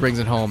seals the deal, brings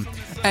it home.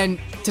 And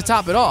to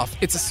top it off,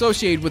 it's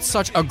associated with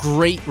such a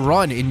great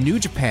run in New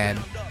Japan,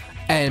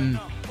 and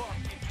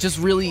just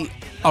really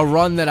a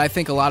run that I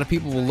think a lot of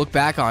people will look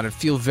back on and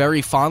feel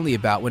very fondly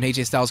about when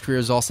AJ Styles' career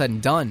is all said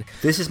and done.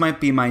 This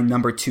might be my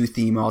number 2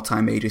 theme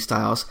all-time AJ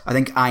Styles. I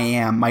think I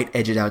Am might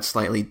edge it out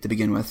slightly to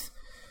begin with,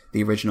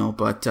 the original,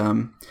 but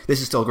this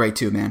is still great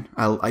too, man.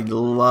 I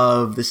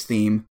love this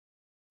theme.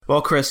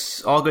 Well,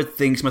 Chris, all good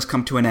things must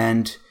come to an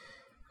end.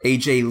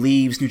 AJ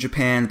leaves New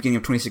Japan at the beginning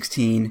of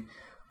 2016,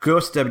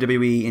 goes to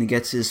WWE, and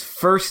gets his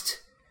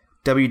first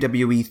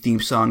WWE theme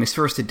song, his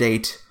first to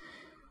date,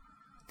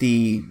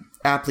 the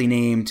aptly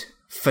named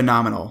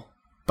Phenomenal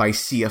by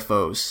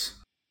CFOs.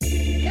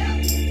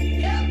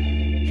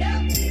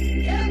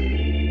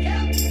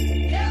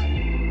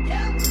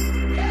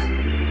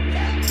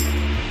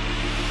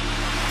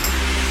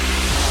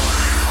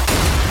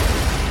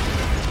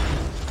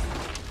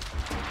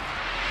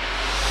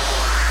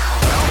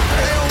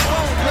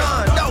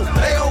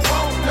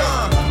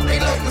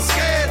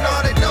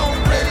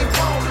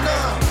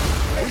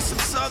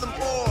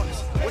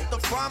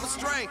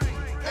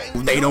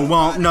 They don't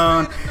want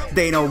none.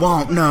 They don't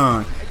want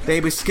none. They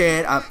be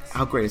scared.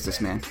 How great is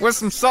this, man? We're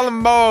some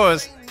Southern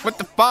boys with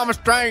the farmer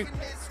strength.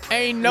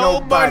 Ain't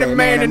nobody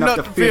man enough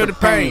to feel the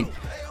pain.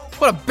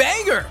 What a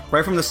banger!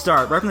 Right from the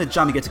start, right from the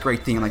jump, he gets a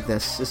great theme like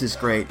this. This is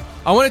great.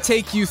 I want to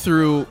take you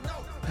through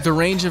the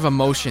range of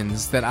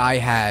emotions that I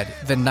had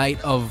the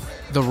night of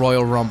the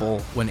Royal Rumble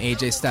when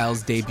AJ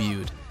Styles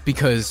debuted.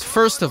 Because,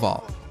 first of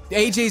all,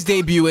 AJ's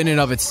debut in and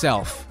of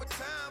itself,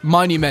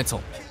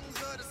 monumental.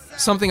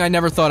 Something I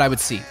never thought I would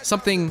see.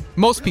 Something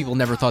most people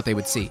never thought they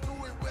would see.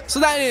 So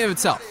that in and of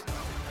itself,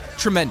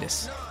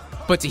 tremendous.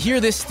 But to hear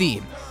this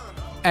theme,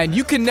 and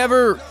you can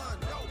never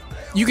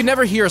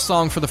hear a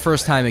song for the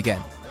first time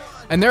again.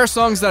 And there are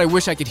songs that I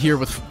wish I could hear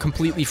with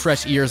completely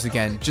fresh ears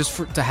again, just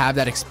to have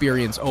that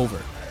experience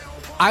over.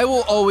 I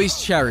will always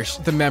cherish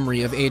the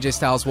memory of AJ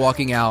Styles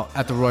walking out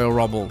at the Royal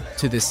Rumble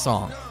to this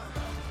song.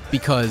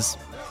 Because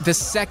the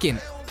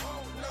second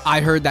I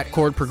heard that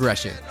chord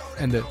progression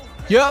and the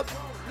yup,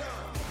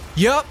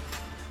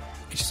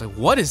 it's just like,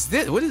 what is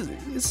this? What is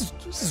this?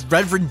 This is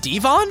Reverend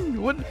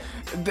Devon? What?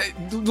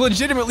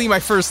 Legitimately, my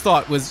first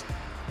thought was,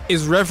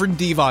 is Reverend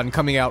Devon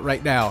coming out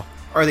right now?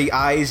 Are the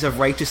eyes of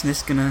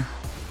righteousness gonna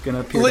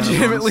appear?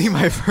 Legitimately,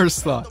 my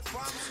first thought.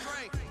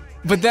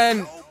 But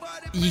then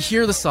you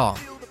hear the song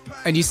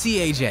and you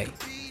see AJ,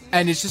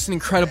 and it's just an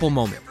incredible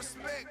moment.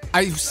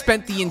 I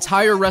spent the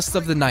entire rest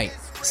of the night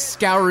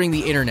scouring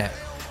the internet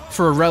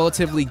for a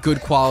relatively good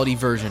quality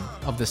version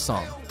of this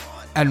song.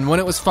 And when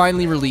it was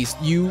finally released,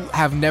 you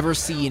have never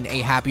seen a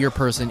happier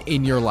person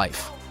in your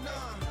life.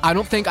 I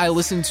don't think I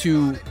listened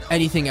to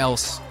anything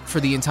else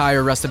for the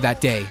entire rest of that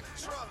day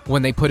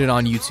when they put it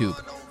on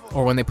YouTube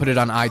or when they put it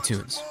on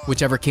iTunes,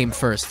 whichever came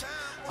first.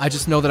 I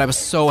just know that I was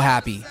so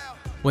happy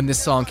when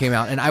this song came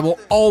out, and I will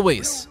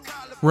always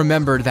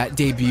remember that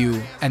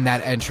debut and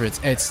that entrance.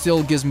 And it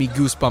still gives me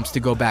goosebumps to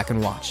go back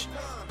and watch.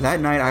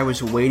 That night, I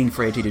was waiting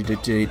for AJ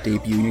to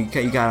debut. You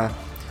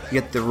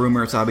get the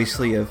rumors,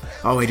 obviously, of,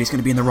 oh, AJ's going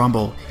to be in the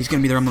Rumble. He's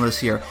going to be in the Rumble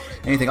this year.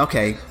 And you think,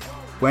 okay,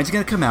 when's he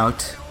going to come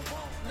out?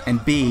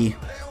 And B,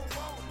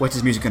 what's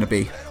his music going to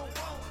be?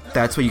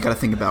 That's what you got to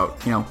think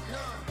about,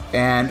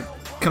 And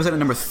comes out at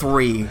number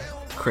 3,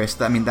 Chris.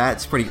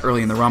 That's pretty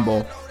early in the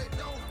Rumble.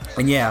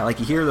 And yeah, like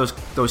you hear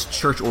those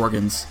church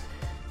organs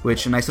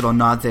which a nice little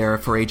nod there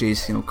for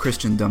AJ's,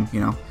 Christendom,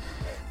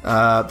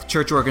 The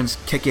church organs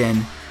kick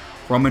in.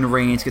 Roman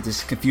Reigns gets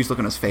this confused look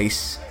on his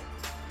face.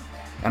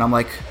 And I'm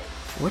like,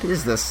 what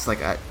is this?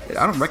 Like, I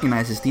don't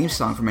recognize this theme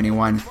song from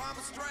anyone.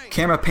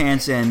 Camera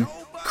pans in,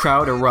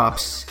 crowd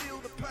erupts.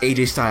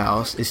 AJ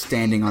Styles is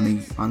standing on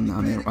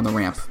the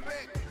ramp.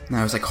 And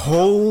I was like,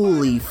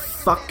 holy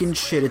fucking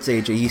shit, it's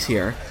AJ, he's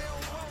here.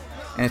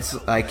 And it's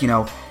like,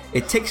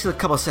 it takes a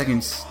couple of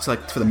seconds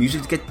for the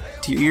music to get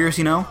to your ears,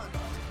 And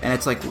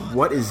it's like,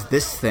 what is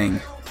this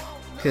thing?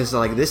 Because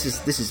like this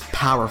is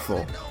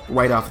powerful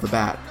right off the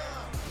bat.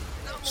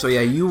 So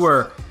yeah, you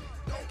were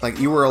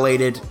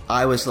elated.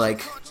 I was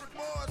like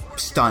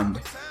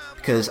stunned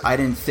because I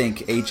didn't think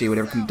AJ would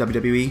ever come to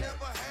WWE,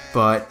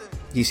 but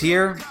he's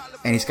here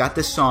and he's got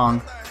this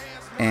song,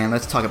 and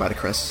let's talk about it,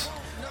 Chris.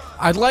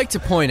 I'd like to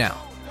point out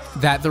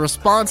that the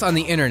response on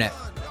the internet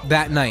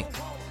that night,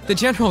 the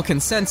general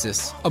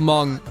consensus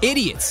among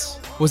idiots,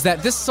 was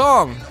that this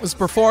song was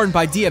performed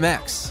by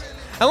DMX.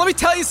 And let me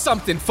tell you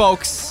something,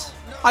 folks.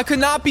 I could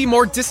not be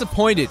more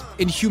disappointed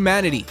in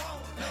humanity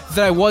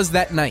than I was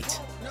that night.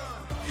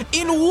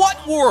 In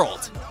what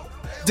world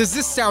does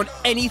this sound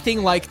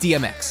anything like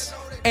DMX?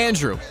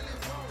 Andrew,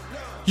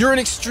 you're an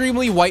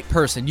extremely white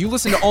person. You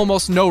listen to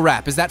almost no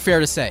rap. Is that fair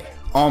to say?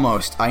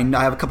 Almost. I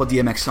have a couple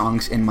DMX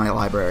songs in my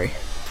library.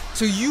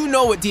 So you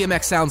know what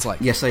DMX sounds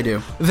like? Yes, I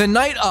do. The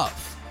night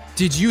of,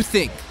 did you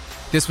think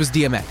this was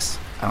DMX?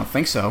 I don't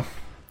think so.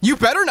 You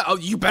better not.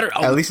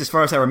 At least as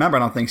far as I remember, I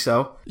don't think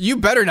so. You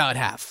better not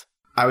have.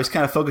 I was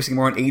kind of focusing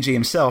more on AJ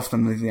himself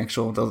than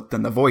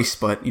the voice,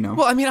 but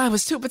Well, I mean, I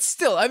was too, but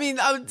still, I mean,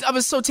 I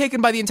was so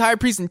taken by the entire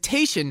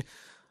presentation,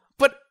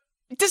 but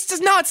this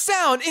does not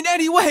sound in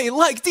any way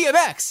like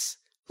DMX.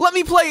 Let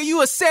me play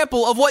you a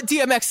sample of what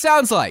DMX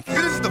sounds like.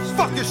 This is the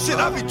fucking shit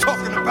I be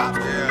talking about.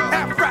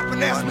 Half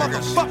rapping ass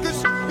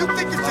motherfuckers. You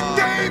think it's a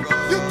game?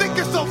 You think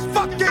it's a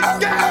fucking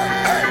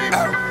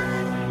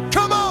game?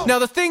 Come on! Now,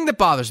 the thing that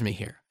bothers me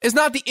here is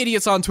not the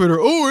idiots on Twitter,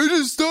 oh,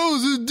 AJ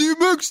Styles is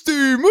DMX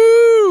team,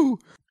 woo!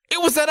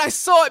 It was that I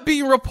saw it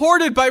being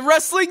reported by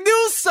wrestling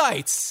news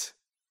sites.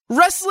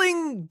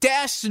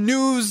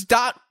 Wrestling-news.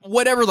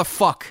 Whatever the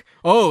fuck.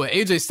 Oh,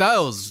 AJ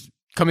Styles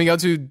coming out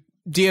to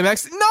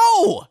DMX.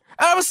 No!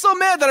 And I was so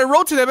mad that I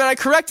wrote to them and I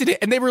corrected it,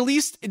 and they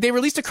released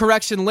a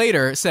correction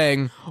later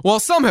saying, well,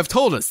 some have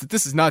told us that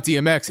this is not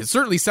DMX. It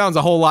certainly sounds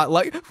a whole lot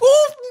like...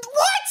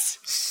 What?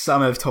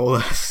 Some have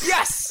told us.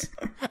 Yes!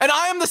 And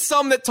I am the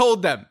some that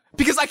told them.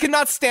 Because I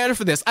cannot stand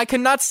for this. I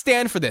cannot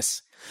stand for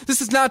this.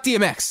 This is not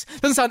DMX.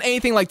 Doesn't sound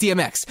anything like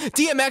DMX.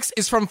 DMX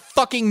is from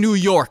fucking New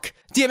York.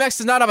 DMX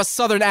does not have a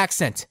southern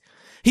accent.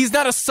 He's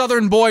not a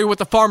southern boy with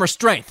the farmer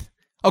strength.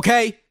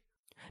 Okay?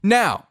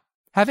 Now,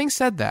 having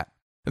said that,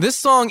 this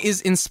song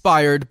is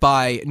inspired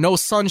by No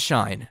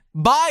Sunshine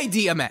by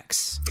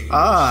DMX.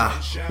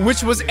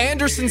 Which was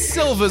Anderson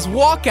Silva's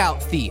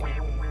walkout theme.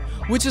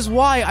 Which is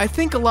why I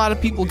think a lot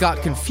of people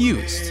got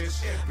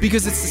confused.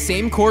 Because it's the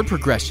same chord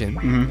progression,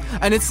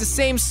 and it's the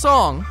same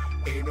song,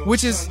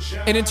 which is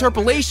an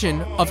interpolation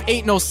of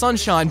Ain't No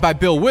Sunshine by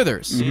Bill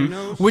Withers,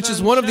 which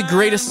is one of the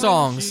greatest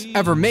songs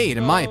ever made,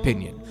 in my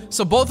opinion.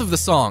 So both of the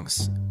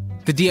songs,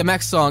 the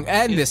DMX song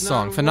and this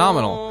song,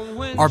 Phenomenal,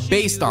 are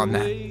based on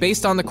that,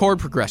 based on the chord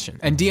progression.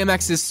 And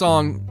DMX's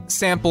song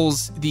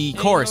samples the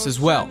chorus as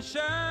well.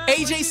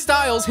 AJ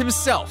Styles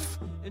himself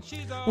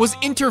was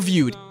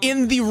interviewed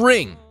in the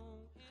ring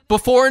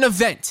before an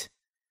event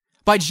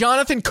by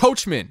Jonathan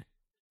Coachman,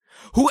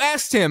 who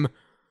asked him,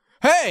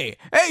 hey,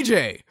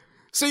 AJ,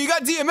 so you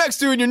got DMX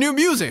doing your new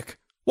music.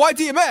 Why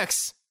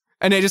DMX?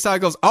 And AJ Styles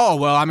goes, oh,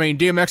 well, I mean,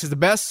 DMX is the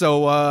best,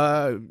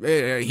 so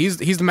he's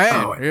the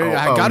man. You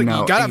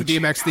gotta have a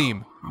DMX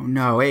theme. Oh,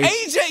 no.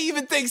 AJ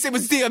even thinks it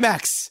was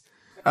DMX.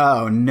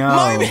 Oh, no.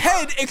 My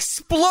head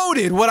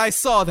exploded when I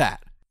saw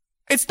that.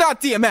 It's not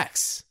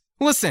DMX.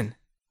 Listen,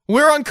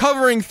 we're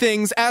uncovering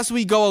things as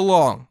we go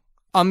along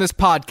on this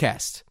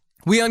podcast.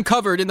 We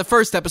uncovered in the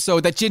first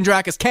episode that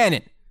Jindrak is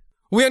canon.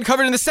 We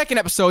uncovered in the second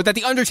episode that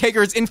The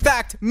Undertaker is, in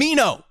fact,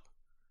 Mino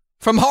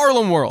from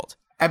Harlem World.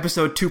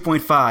 Episode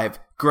 2.5,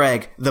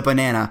 Greg the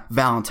Banana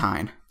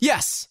Valentine.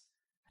 Yes.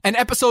 And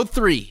episode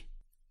 3,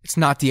 it's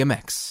not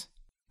DMX.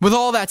 With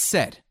all that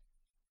said,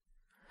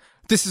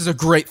 this is a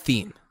great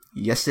theme.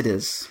 Yes, it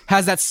is.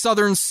 Has that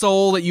southern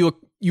soul that you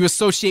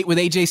associate with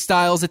AJ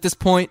Styles at this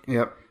point.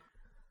 Yep.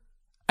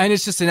 And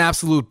it's just an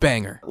absolute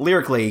banger.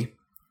 Lyrically,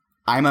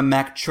 I'm a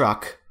Mack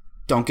truck.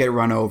 Don't get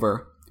run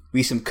over.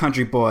 We some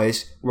country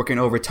boys working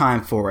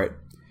overtime for it.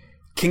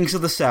 Kings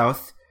of the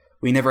South,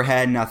 we never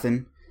had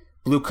nothing.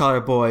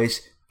 Blue-collar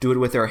boys do it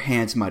with their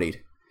hands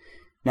muddied.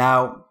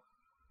 Now,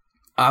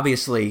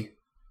 obviously,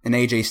 an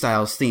AJ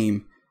Styles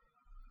theme.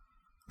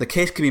 The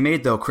case can be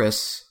made, though,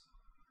 Chris.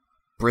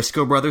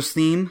 Briscoe Brothers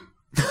theme?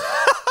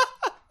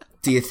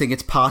 Do you think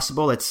it's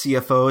possible that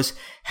CFOs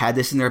had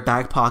this in their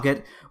back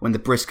pocket when the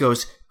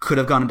Briscoes could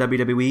have gone to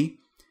WWE?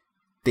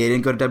 They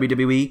didn't go to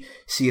WWE.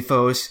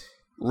 CFOs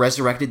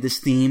resurrected this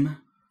theme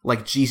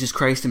like Jesus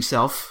Christ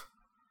himself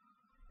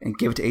and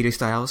gave it to AJ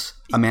Styles,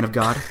 a man of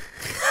God.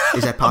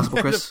 Is that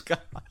possible, Chris?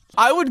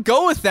 I would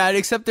go with that,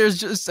 except there's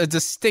just a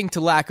distinct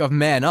lack of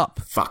man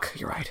up. Fuck,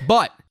 you're right.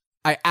 But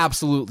I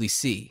absolutely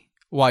see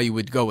why you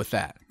would go with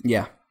that.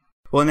 Yeah.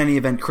 Well, in any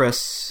event,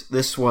 Chris,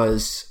 this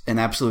was an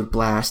absolute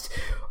blast.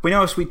 We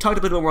noticed we talked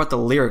a bit more about the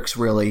lyrics,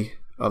 really,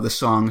 of the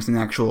songs than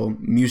the actual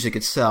music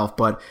itself,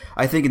 but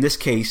I think in this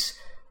case,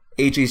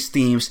 AJ's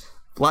themes,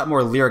 a lot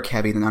more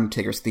lyric-heavy than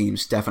Undertaker's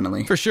themes,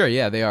 definitely. For sure,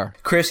 yeah, they are.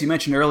 Chris, you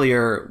mentioned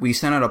earlier, we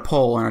sent out a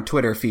poll on our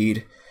Twitter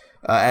feed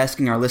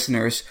asking our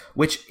listeners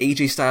which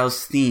AJ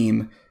Styles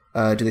theme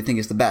do they think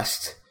is the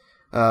best,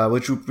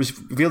 which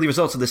reveal the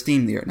results of this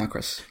theme there. Now,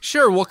 Chris.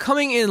 Sure, well,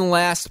 coming in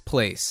last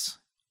place,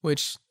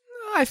 which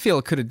I feel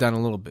it could have done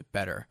a little bit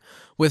better,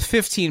 with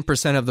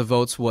 15% of the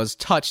votes was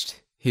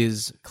Touched,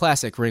 his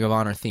classic Ring of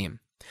Honor theme.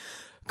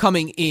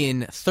 Coming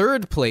in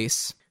third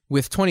place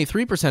with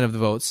 23% of the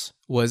votes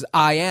was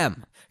I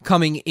Am.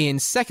 Coming in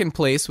second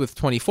place with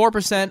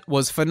 24%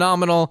 was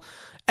Phenomenal.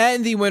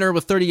 And the winner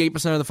with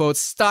 38% of the votes,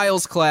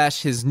 Styles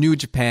Clash, his New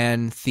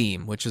Japan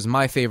theme, which is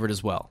my favorite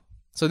as well.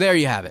 So there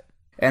you have it.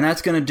 And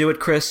that's going to do it,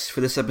 Chris,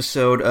 for this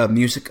episode of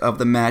Music of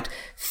the Mat.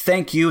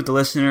 Thank you, the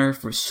listener,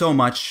 for so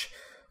much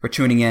for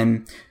tuning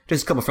in.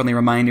 Just a couple friendly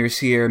reminders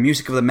here.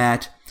 Music of the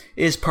Mat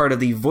is part of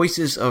the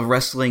Voices of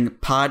Wrestling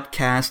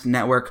podcast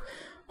network,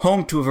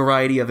 home to a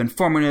variety of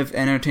informative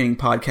and entertaining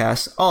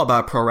podcasts all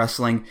about pro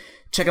wrestling.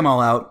 Check them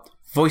all out,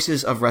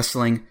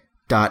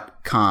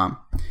 voicesofwrestling.com.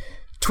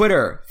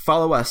 Twitter,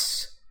 follow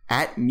us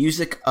at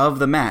Music of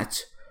the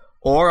Mat,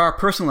 or our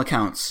personal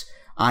accounts.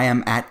 I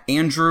am at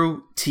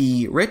Andrew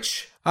T.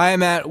 Rich. I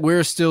am at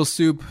We're Still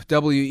Soup,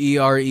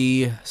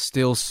 WERE,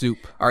 Still Soup.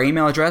 Our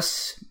email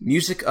address,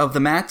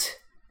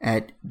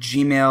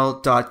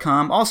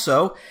 musicofthemat@gmail.com.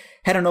 Also,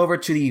 head on over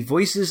to the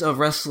Voices of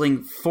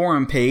Wrestling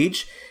forum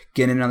page.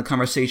 Get in on the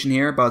conversation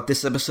here about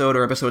this episode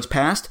or episodes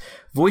past.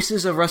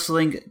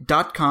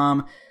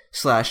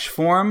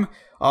 voicesofwrestling.com/forum.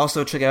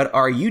 Also, check out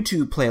our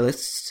YouTube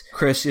playlists.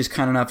 Chris is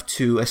kind enough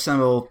to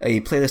assemble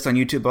a playlist on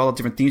YouTube, all the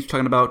different themes we're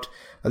talking about.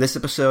 This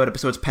episode,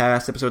 episodes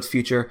past, episodes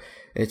future.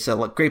 It's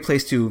a great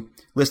place to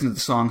listen to the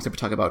songs that we're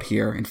talking about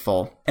here in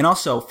full. And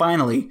also,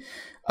 finally,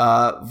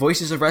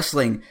 Voices of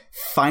Wrestling,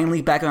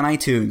 finally back on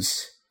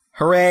iTunes.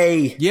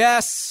 Hooray!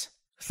 Yes!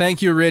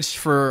 Thank you, Rich,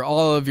 for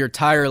all of your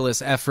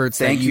tireless efforts.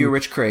 Thank you,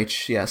 Rich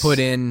Craich, yes. Put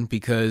in,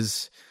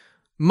 because,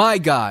 my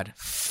God,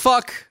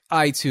 fuck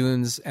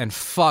iTunes and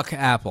fuck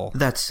Apple.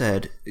 That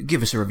said,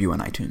 give us a review on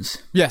iTunes.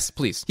 Yes,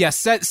 please. Yes,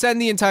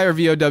 send the entire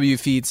VOW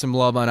feed some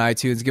love on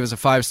iTunes. Give us a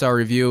 5-star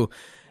review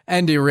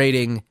and a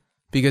rating,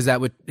 because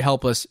that would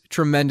help us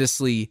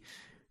tremendously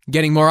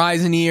getting more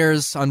eyes and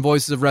ears on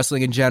Voices of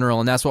Wrestling in general,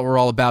 and that's what we're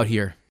all about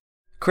here.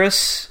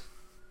 Chris,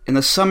 in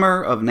the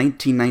summer of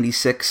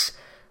 1996,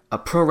 a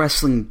pro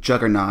wrestling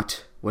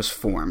juggernaut was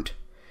formed.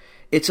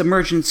 Its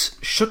emergence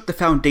shook the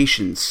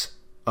foundations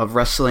of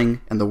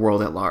wrestling and the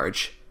world at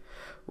large.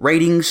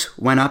 Ratings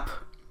went up,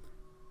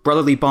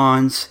 brotherly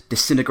bonds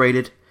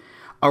disintegrated,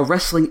 a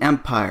wrestling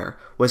empire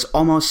was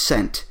almost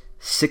sent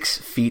 6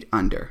 feet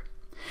under.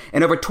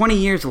 And over 20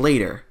 years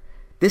later,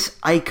 this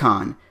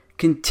icon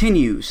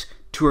continues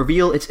to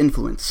reveal its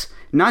influence,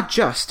 not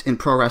just in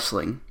pro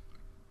wrestling,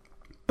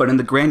 but in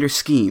the grander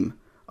scheme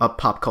of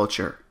pop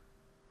culture.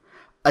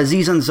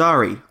 Aziz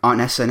Ansari on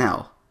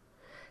SNL,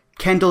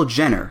 Kendall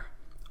Jenner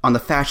on the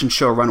fashion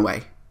show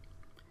runway.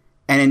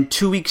 And in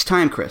 2 weeks'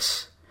 time,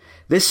 Chris,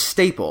 this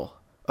staple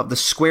of the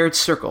squared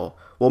circle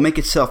will make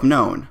itself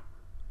known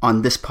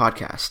on this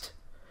podcast.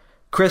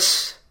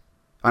 Chris,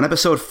 on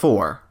episode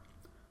 4,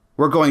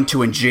 we're going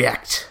to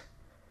inject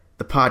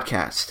the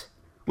podcast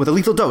with a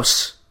lethal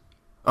dose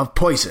of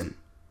poison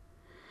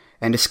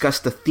and discuss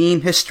the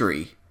theme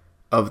history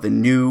of the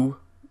New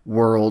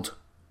World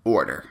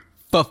Order.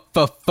 For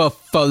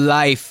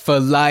life.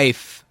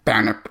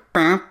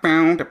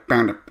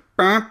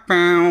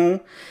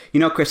 You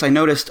know, Chris, I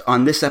noticed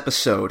on this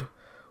episode,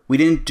 we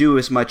didn't do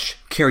as much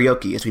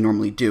karaoke as we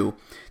normally do.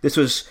 This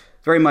was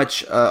very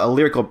much a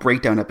lyrical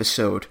breakdown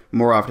episode,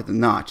 more often than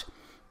not.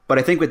 But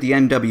I think with the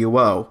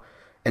NWO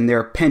and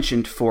their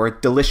penchant for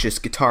delicious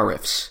guitar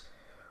riffs,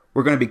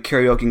 we're going to be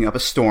karaokeing up a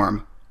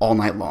storm all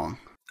night long.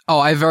 Oh,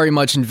 I very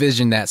much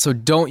envision that. So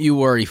don't you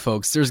worry,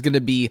 folks. There's going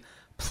to be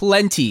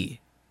plenty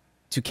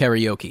to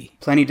karaoke.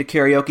 Plenty to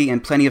karaoke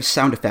and plenty of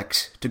sound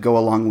effects to go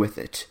along with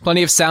it.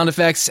 Plenty of sound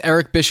effects,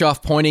 Eric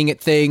Bischoff pointing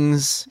at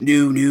things.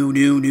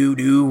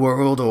 New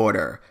World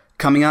Order.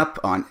 Coming up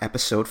on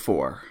episode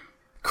 4.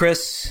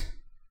 Chris,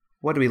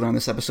 what did we learn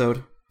this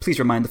episode? Please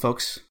remind the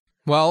folks.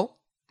 Well,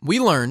 we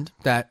learned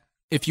that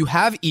if you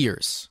have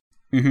ears,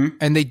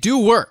 and they do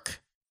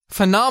work,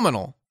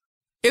 Phenomenal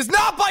is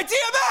not by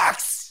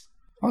DMX!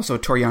 Also,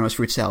 Toru Yano's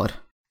fruit salad.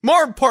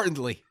 More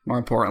importantly.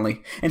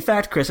 In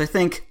fact, Chris, I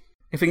think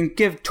if we can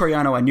give Toru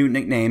Yano a new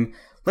nickname,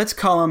 let's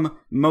call him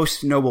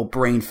Most Noble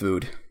Brain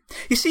Food.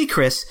 You see,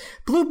 Chris,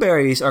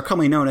 blueberries are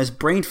commonly known as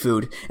brain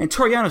food, and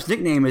Toru Yano's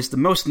nickname is the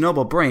Most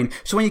Noble Brain,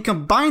 so when you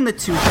combine the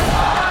two...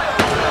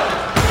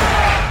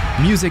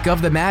 Music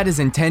of the Mat is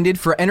intended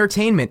for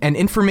entertainment and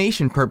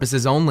information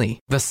purposes only.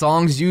 The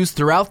songs used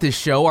throughout this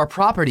show are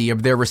property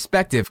of their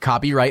respective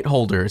copyright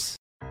holders.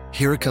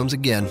 Here it comes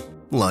again.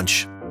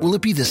 Lunch. Will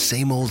it be the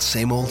same old,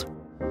 same old?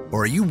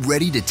 Or are you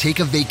ready to take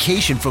a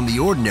vacation from the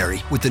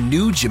ordinary with the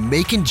new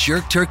Jamaican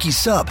Jerk Turkey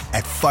Sub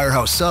at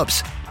Firehouse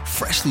Subs?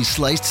 Freshly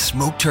sliced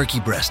smoked turkey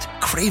breast,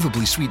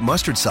 craveably sweet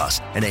mustard sauce,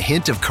 and a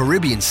hint of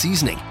Caribbean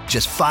seasoning.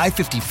 Just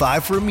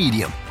 $5.55 for a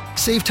medium.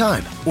 Save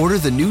time. Order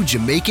the new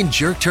Jamaican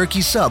Jerk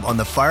Turkey Sub on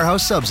the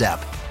Firehouse Subs app.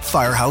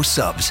 Firehouse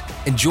Subs.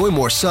 Enjoy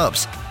more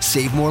subs.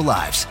 Save more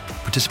lives.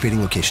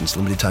 Participating locations.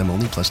 Limited time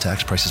only, plus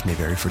tax. Prices may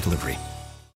vary for delivery.